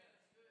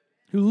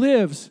 who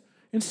lives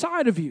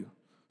inside of you.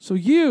 So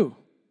you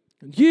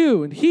and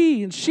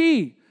he and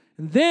she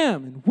and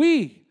them and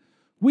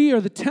we are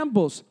the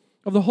temples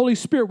of the Holy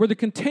Spirit. We're the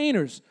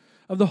containers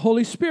of the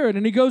Holy Spirit.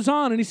 And he goes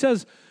on and he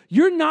says,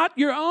 you're not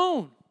your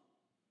own.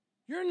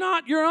 You're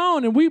not your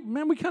own. And we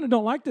kind of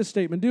don't like this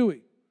statement, do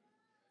we?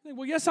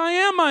 Well, yes, I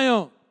am my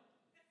own.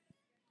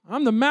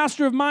 I'm the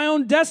master of my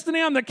own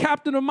destiny. I'm the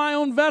captain of my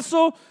own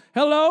vessel.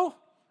 Hello?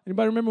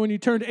 Anybody remember when you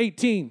turned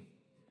 18?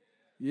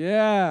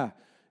 Yeah.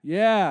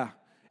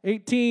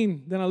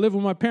 18, then I lived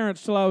with my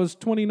parents till I was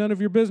 20, none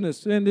of your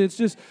business. And it's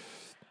just,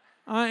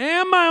 I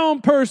am my own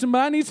person, but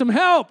I need some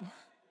help.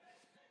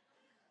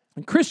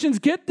 And Christians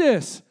get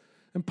this.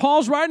 And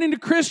Paul's writing to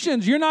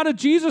Christians. You're not a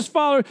Jesus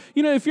follower.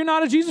 You know, if you're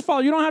not a Jesus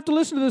follower, you don't have to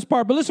listen to this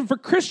part. But listen, for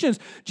Christians,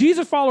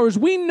 Jesus followers,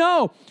 we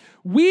know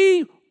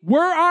we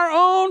were our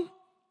own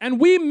and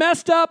we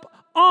messed up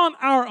on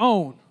our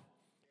own.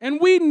 And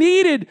we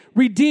needed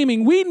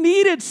redeeming. We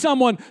needed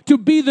someone to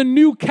be the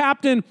new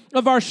captain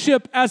of our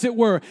ship, as it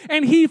were.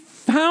 And he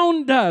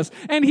found us,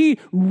 and he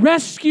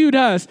rescued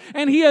us,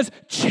 and he has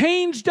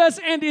changed us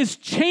and is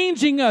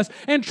changing us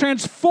and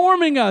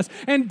transforming us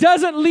and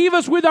doesn't leave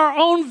us with our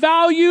own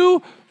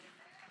value,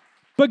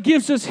 but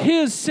gives us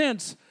his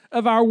sense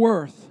of our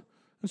worth.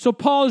 And so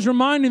Paul is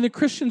reminding the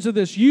Christians of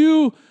this.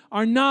 You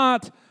are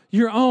not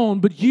your own,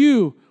 but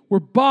you were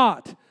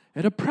bought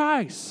at a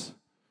price.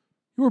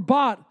 You were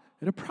bought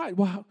at a price.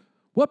 Wow.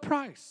 What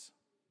price?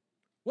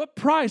 What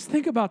price?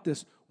 Think about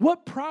this.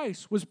 What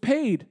price was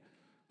paid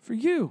for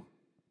you?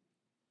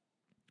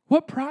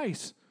 What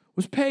price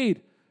was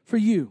paid for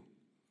you?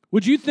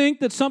 Would you think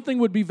that something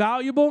would be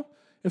valuable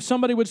if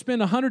somebody would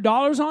spend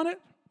 $100 on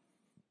it?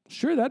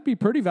 Sure, that'd be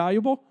pretty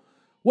valuable.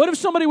 What if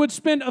somebody would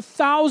spend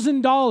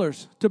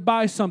 $1,000 to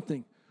buy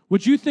something?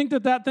 Would you think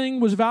that that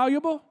thing was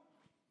valuable?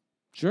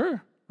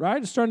 Sure,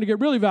 right? It's starting to get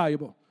really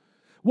valuable.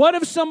 What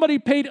if somebody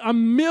paid $1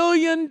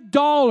 million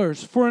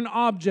for an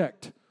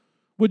object?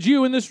 Would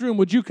you in this room,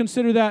 would you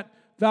consider that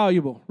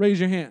valuable? Raise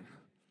your hand.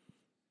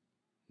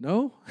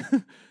 No?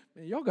 Man,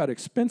 y'all got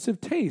expensive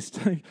taste.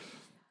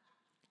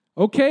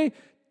 Okay,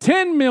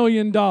 $10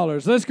 million.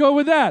 Let's go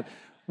with that.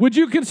 Would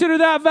you consider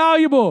that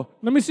valuable?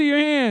 Let me see your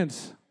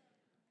hands.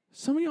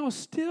 Some of y'all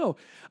still.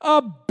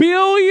 $1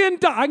 billion.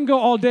 I can go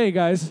all day,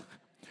 guys.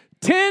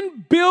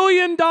 $10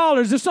 billion.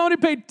 If somebody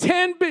paid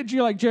 $10 billion,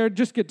 you're like, Jared,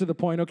 just get to the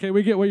point, okay?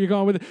 We get where you're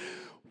going with it.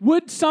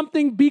 Would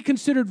something be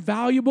considered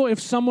valuable if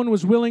someone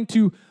was willing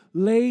to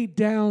lay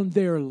down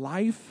their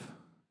life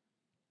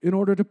in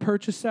order to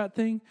purchase that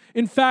thing?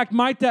 In fact,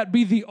 might that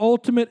be the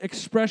ultimate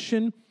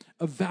expression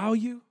of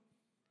value?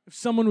 If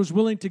someone was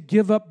willing to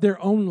give up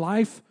their own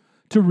life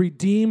to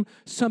redeem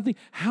something,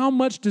 how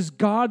much does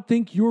God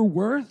think you're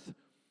worth?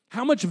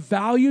 How much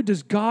value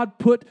does God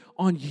put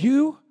on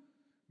you?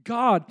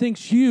 God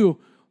thinks you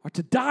are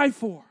to die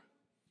for.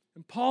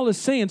 And Paul is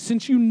saying,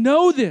 since you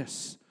know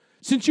this,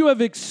 since you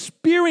have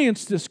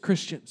experienced this,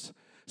 Christians,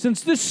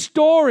 since this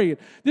story,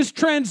 this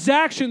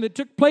transaction that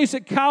took place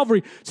at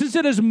Calvary, since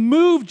it has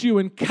moved you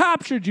and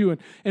captured you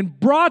and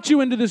brought you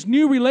into this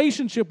new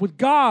relationship with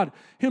God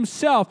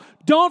himself,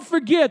 don't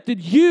forget that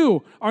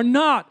you are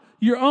not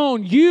your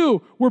own.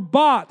 You were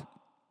bought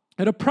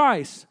at a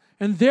price,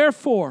 and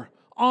therefore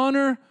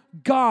honor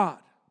God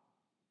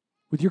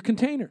with your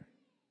container.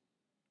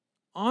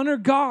 Honor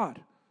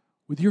God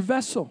with your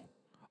vessel.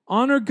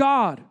 Honor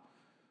God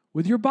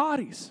with your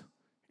bodies.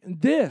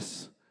 And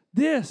this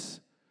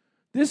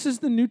is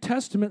the New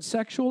Testament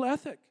sexual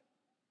ethic.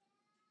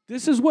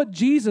 This is what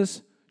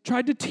Jesus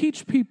tried to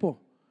teach people.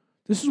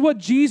 This is what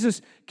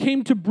Jesus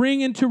came to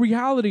bring into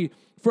reality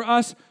for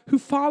us who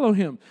follow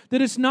him.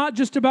 That it's not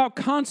just about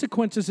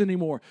consequences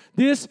anymore.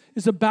 This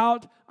is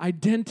about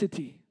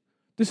identity.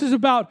 This is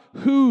about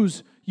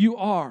whose you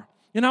are.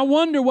 And I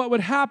wonder what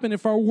would happen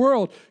if our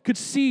world could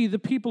see the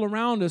people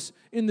around us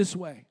in this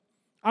way.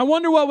 I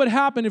wonder what would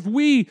happen if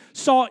we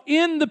saw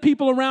in the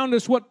people around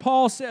us what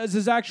Paul says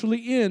is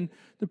actually in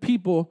the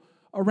people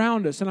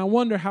around us. And I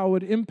wonder how it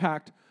would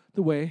impact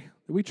the way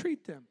that we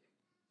treat them.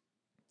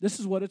 This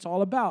is what it's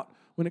all about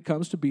when it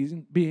comes to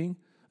being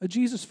a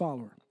Jesus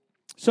follower.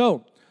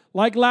 So,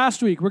 like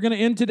last week, we're going to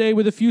end today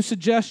with a few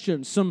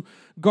suggestions, some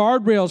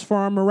guardrails for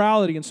our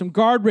morality and some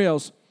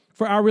guardrails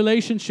for our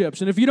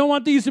relationships. And if you don't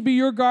want these to be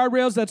your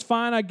guardrails, that's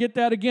fine. I get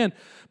that again.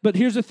 But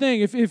here's the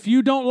thing. If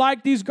you don't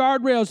like these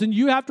guardrails, then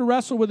you have to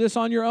wrestle with this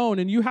on your own,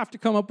 and you have to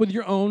come up with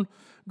your own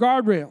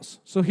guardrails.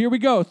 So here we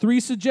go. 3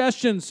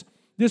 suggestions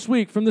this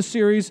week from the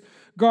series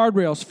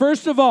Guardrails.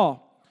 First of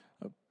all,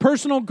 a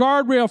personal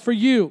guardrail for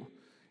you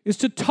is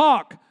to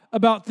talk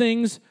about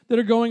things that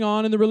are going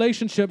on in the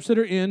relationships that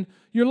are in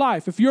your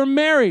life. If you're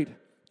married,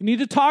 you need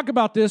to talk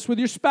about this with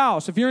your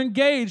spouse. If you're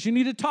engaged, you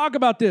need to talk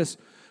about this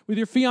with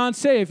your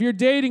fiancé. If you're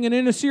dating and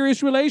in a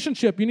serious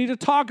relationship, you need to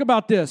talk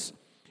about this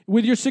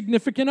with your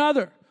significant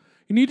other.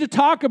 You need to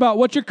talk about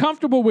what you're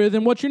comfortable with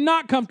and what you're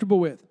not comfortable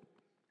with.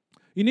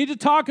 You need to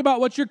talk about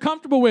what you're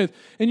comfortable with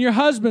in your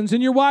husband's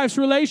and your wife's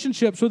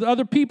relationships with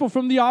other people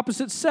from the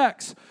opposite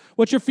sex.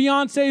 What your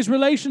fiancé's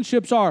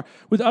relationships are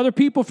with other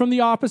people from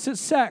the opposite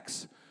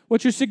sex.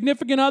 What your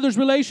significant other's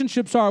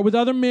relationships are with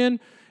other men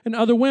and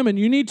other women.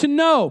 You need to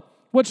know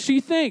what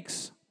she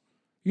thinks.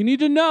 You need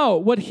to know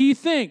what he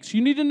thinks.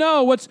 You need to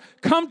know what's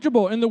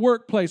comfortable in the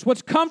workplace,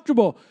 what's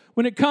comfortable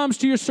when it comes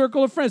to your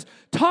circle of friends.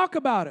 Talk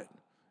about it.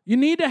 You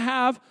need to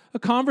have a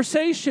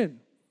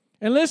conversation.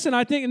 And listen,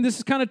 I think, and this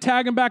is kind of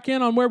tagging back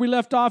in on where we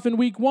left off in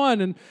week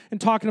 1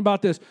 and talking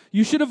about this.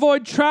 You should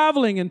avoid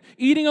traveling and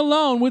eating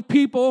alone with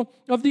people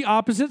of the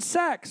opposite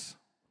sex.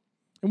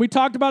 And we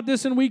talked about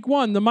this in week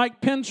 1, the Mike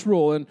Pence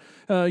rule. And,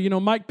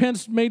 Mike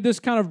Pence made this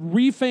kind of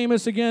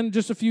re-famous again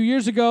just a few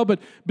years ago,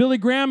 but Billy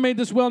Graham made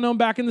this well-known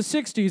back in the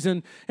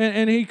 60s.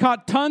 And he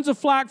caught tons of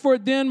flack for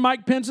it then.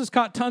 Mike Pence has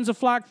caught tons of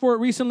flack for it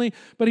recently.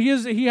 But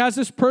he has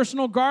this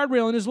personal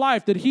guardrail in his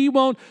life that he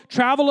won't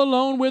travel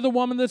alone with a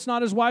woman that's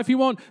not his wife. He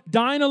won't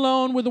dine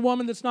alone with a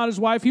woman that's not his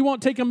wife. He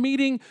won't take a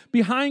meeting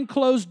behind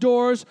closed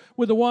doors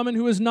with a woman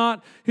who is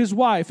not his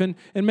wife. And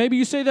maybe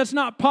you say that's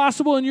not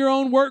possible in your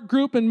own work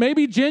group, and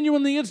maybe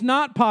genuinely it's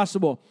not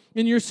possible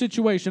in your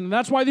situation. And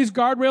that's why these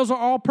guardrails are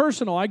all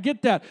personal. I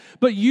get that.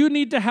 But you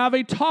need to have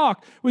a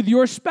talk with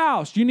your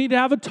spouse. You need to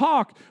have a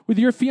talk with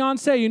your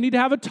fiancé. You need to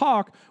have a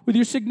talk with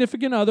your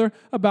significant other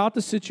about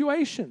the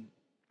situation.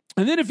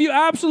 And then if you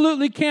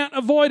absolutely can't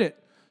avoid it,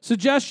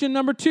 suggestion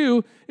number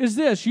 2 is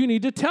this. You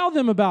need to tell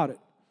them about it.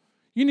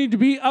 You need to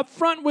be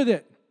upfront with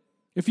it.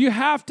 If you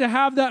have to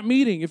have that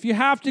meeting, if you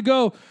have to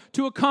go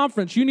to a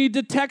conference, you need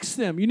to text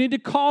them. You need to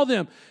call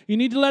them. You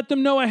need to let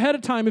them know ahead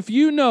of time if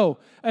you know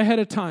ahead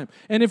of time.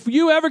 And if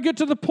you ever get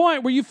to the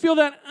point where you feel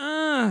that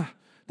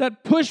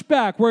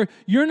pushback, where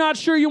you're not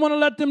sure you want to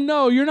let them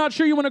know, you're not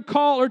sure you want to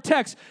call or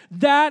text,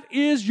 that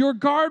is your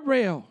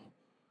guardrail.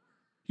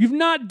 You've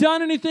not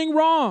done anything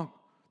wrong.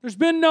 There's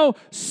been no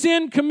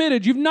sin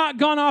committed. You've not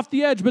gone off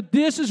the edge, but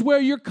this is where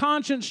your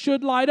conscience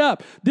should light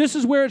up. This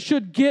is where it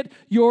should get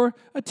your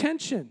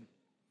attention.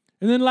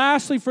 And then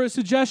lastly, for a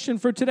suggestion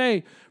for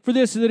today, for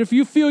this, is that if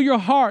you feel your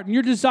heart and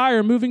your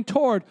desire moving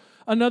toward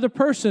another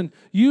person,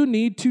 you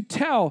need to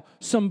tell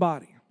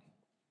somebody.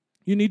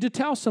 You need to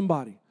tell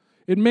somebody.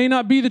 It may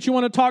not be that you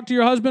want to talk to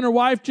your husband or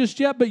wife just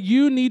yet, but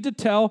you need to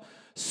tell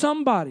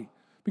somebody.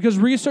 Because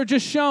research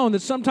has shown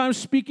that sometimes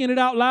speaking it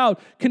out loud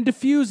can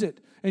diffuse it.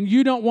 And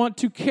you don't want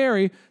to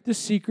carry the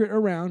secret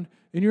around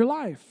in your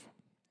life.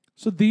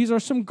 So these are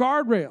some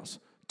guardrails.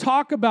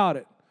 Talk about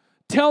it.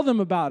 Tell them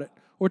about it.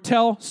 Or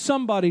tell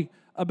somebody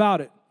about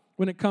it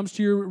when it comes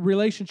to your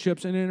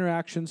relationships and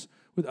interactions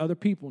with other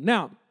people.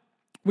 Now,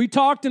 we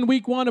talked in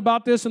week 1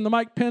 about this and the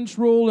Mike Pence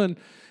rule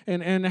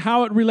and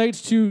how it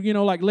relates to,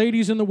 like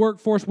ladies in the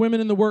workforce,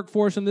 women in the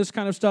workforce, and this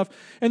kind of stuff.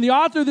 And the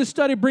author of this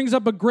study brings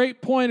up a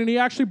great point, and he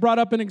actually brought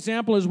up an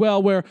example as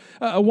well where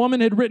a woman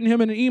had written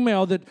him an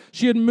email that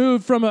she had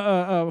moved from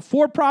a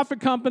for-profit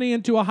company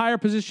into a higher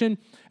position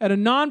at a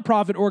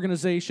nonprofit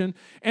organization,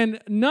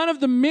 and none of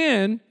the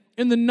men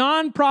in the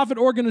nonprofit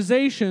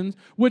organizations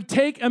would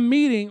take a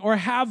meeting or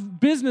have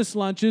business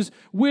lunches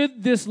with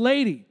this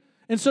lady.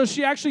 And so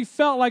she actually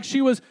felt like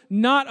she was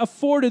not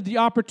afforded the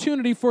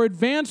opportunity for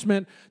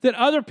advancement that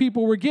other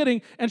people were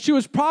getting. And she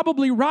was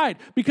probably right,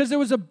 because there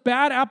was a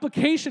bad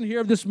application here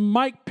of this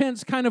Mike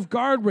Pence kind of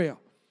guardrail.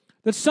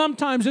 That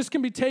sometimes this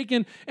can be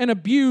taken and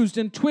abused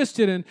and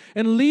twisted,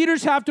 and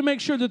leaders have to make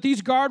sure that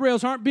these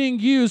guardrails aren't being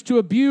used to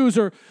abuse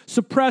or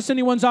suppress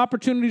anyone's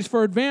opportunities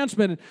for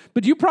advancement.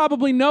 But you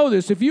probably know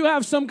this. If you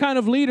have some kind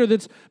of leader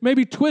that's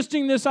maybe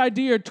twisting this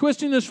idea or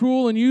twisting this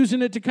rule and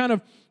using it to kind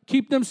of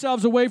keep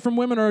themselves away from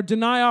women or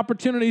deny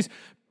opportunities,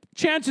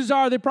 chances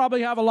are they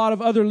probably have a lot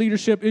of other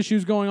leadership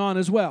issues going on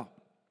as well.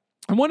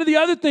 And one of the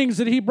other things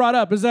that he brought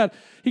up is that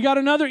he got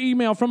another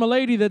email from a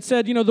lady that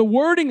said, the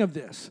wording of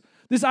this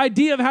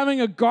idea of having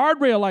a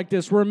guardrail like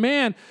this where a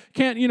man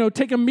can't,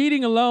 take a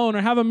meeting alone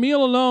or have a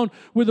meal alone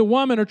with a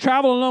woman or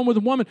travel alone with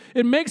a woman,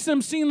 it makes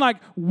them seem like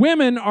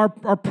women are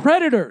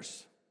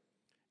predators.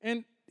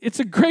 And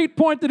it's a great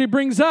point that he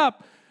brings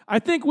up. I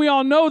think we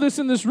all know this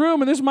in this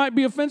room, and this might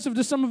be offensive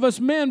to some of us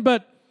men,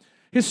 but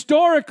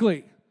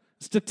historically,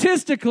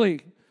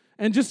 statistically,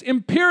 and just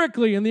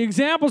empirically, in the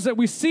examples that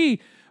we see,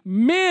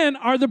 men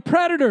are the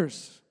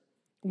predators.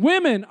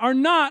 Women are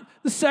not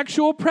the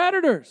sexual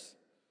predators.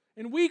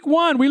 In week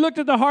 1, we looked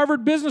at the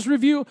Harvard Business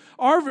Review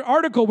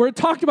article where it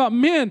talked about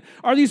men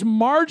are these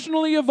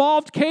marginally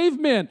evolved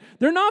cavemen.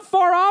 They're not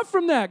far off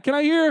from that. Can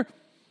I hear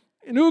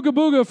an ooga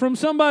booga from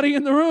somebody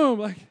in the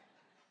room?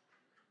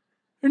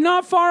 They're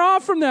not far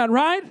off from that,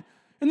 right?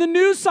 In the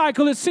news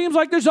cycle, it seems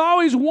like there's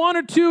always 1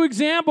 or 2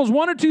 examples,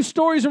 1 or 2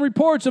 stories and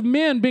reports of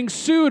men being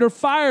sued or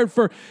fired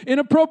for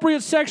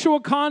inappropriate sexual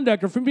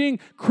conduct or for being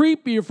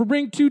creepy or for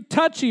being too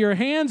touchy or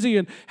handsy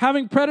and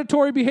having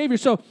predatory behavior.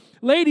 So,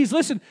 ladies,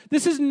 listen,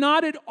 this is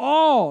not at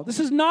all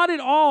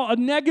a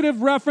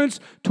negative reference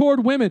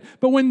toward women.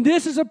 But when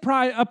this is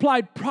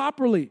applied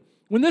properly,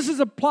 when this is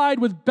applied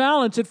with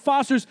balance, it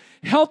fosters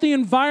healthy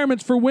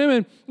environments for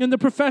women in the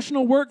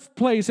professional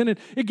workplace, and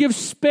it gives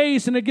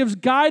space and it gives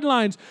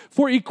guidelines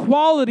for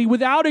equality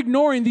without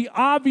ignoring the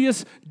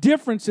obvious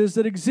differences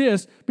that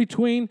exist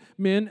between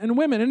men and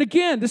women. And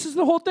again, this is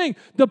the whole thing.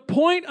 The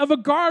point of a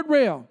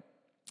guardrail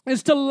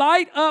is to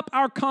light up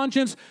our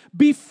conscience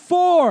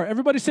before,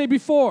 everybody say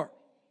before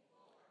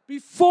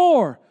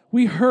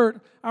we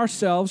hurt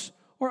ourselves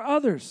or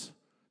others.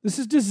 This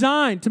is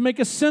designed to make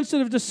us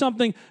sensitive to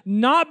something,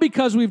 not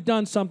because we've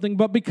done something,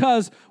 but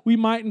because we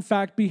might, in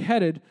fact, be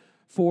headed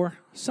for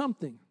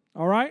something.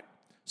 All right?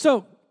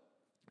 So,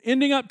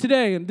 ending up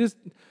today, and this,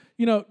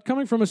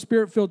 coming from a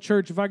Spirit-filled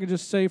church, if I could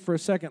just say for a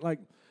second,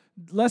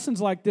 lessons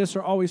like this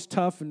are always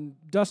tough, and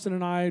Dustin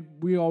and I,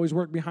 we always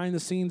work behind the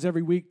scenes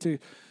every week to,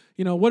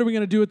 what are we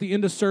going to do at the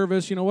end of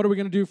service? What are we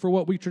going to do for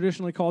what we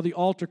traditionally call the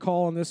altar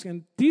call on this?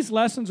 And these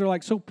lessons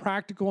are so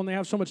practical, and they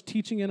have so much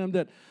teaching in them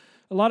that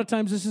a lot of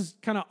times this is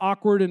kind of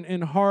awkward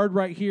and hard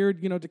right here,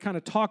 to kind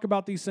of talk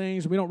about these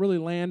things. We don't really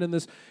land in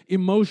this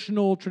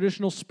emotional,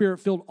 traditional,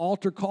 Spirit-filled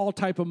altar call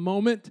type of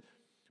moment.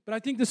 But I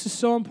think this is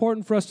so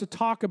important for us to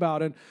talk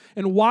about.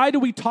 And why do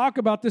we talk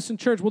about this in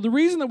church? Well, the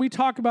reason that we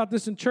talk about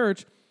this in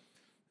church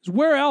is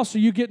where else are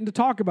you getting to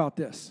talk about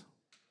this?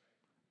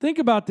 Think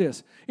about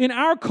this. In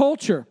our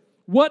culture,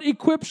 what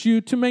equips you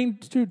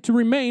to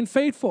remain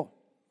faithful?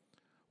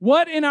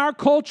 What in our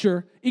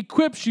culture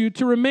equips you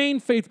to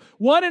remain faithful?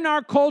 What in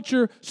our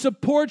culture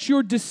supports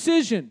your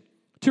decision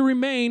to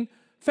remain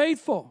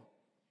faithful?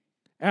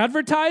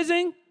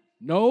 Advertising?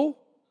 No.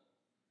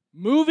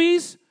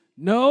 Movies?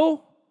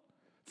 No.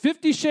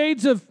 50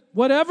 Shades of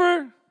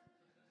whatever?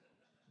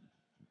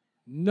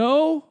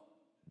 No.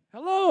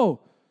 Hello.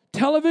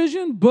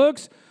 Television?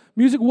 Books?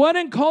 Music? What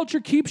in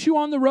culture keeps you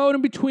on the road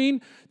and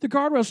between the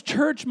guardrails?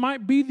 Church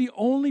might be the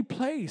only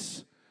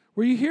place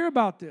where you hear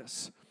about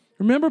this.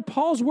 Remember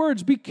Paul's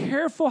words, be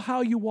careful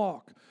how you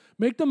walk.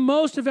 Make the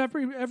most of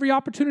every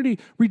opportunity,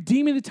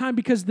 redeeming the time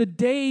because the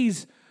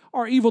days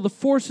are evil. The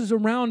forces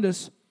around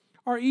us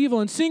are evil.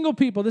 And single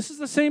people, this is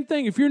the same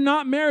thing. If you're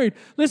not married,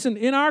 listen,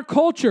 in our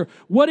culture,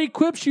 what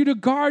equips you to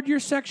guard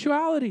your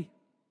sexuality?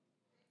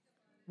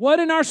 What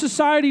in our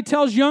society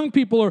tells young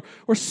people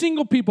or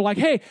single people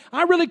hey,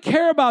 I really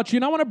care about you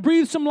and I want to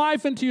breathe some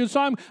life into you,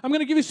 so I'm going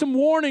to give you some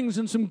warnings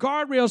and some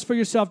guardrails for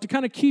yourself to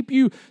kind of keep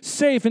you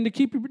safe and to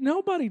keep you...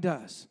 Nobody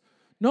does.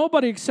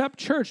 Nobody except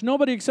church.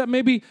 Nobody except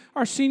maybe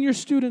our senior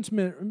students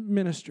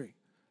ministry.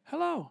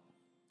 Hello.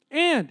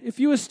 And if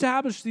you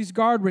establish these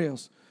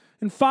guardrails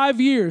in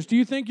 5 years, do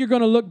you think you're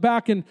going to look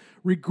back and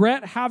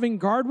regret having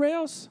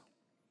guardrails?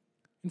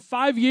 In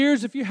 5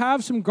 years, if you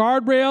have some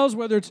guardrails,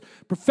 whether it's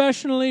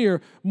professionally or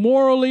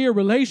morally or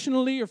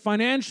relationally or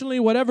financially,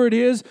 whatever it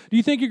is, do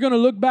you think you're going to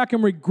look back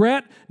and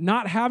regret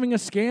not having a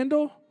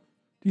scandal?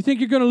 Do you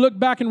think you're going to look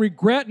back and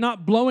regret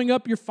not blowing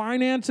up your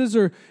finances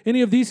or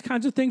any of these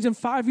kinds of things? In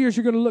 5 years,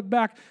 you're going to look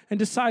back and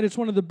decide it's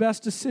one of the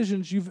best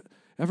decisions you've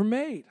ever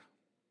made.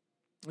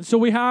 And so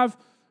we have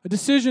a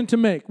decision to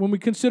make when we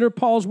consider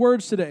Paul's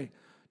words today,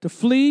 to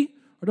flee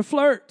or to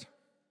flirt.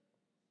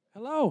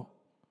 Hello.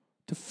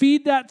 To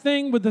feed that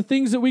thing with the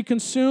things that we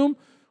consume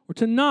or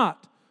to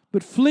not.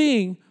 But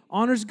fleeing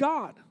honors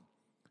God.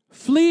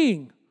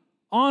 Fleeing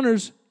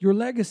honors your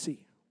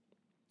legacy.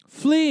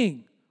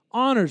 Fleeing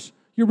honors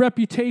your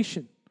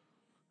reputation.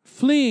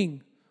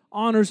 Fleeing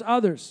honors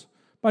others.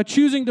 By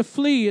choosing to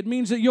flee, it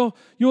means that you'll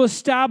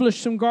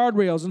establish some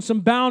guardrails and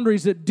some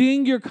boundaries that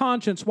ding your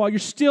conscience while you're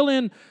still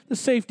in the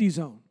safety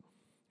zone.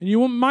 And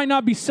you might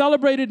not be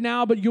celebrated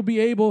now, but you'll be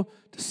able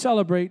to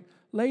celebrate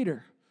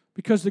later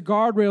because the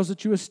guardrails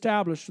that you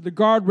established, or the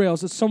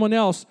guardrails that someone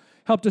else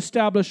helped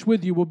establish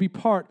with you, will be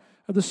part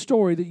of the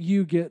story that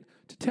you get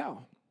to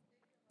tell.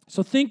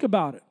 So think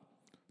about it.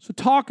 So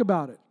talk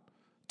about it.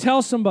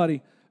 Tell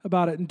somebody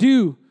about it and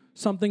do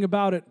something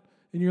about it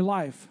in your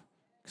life.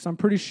 Because I'm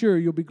pretty sure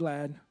you'll be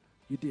glad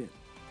you did.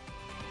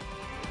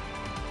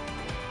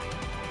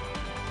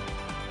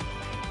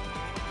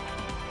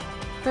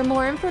 For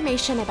more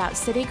information about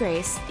City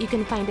Grace, you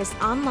can find us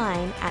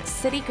online at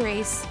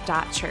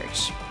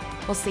citygrace.church.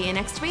 We'll see you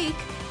next week.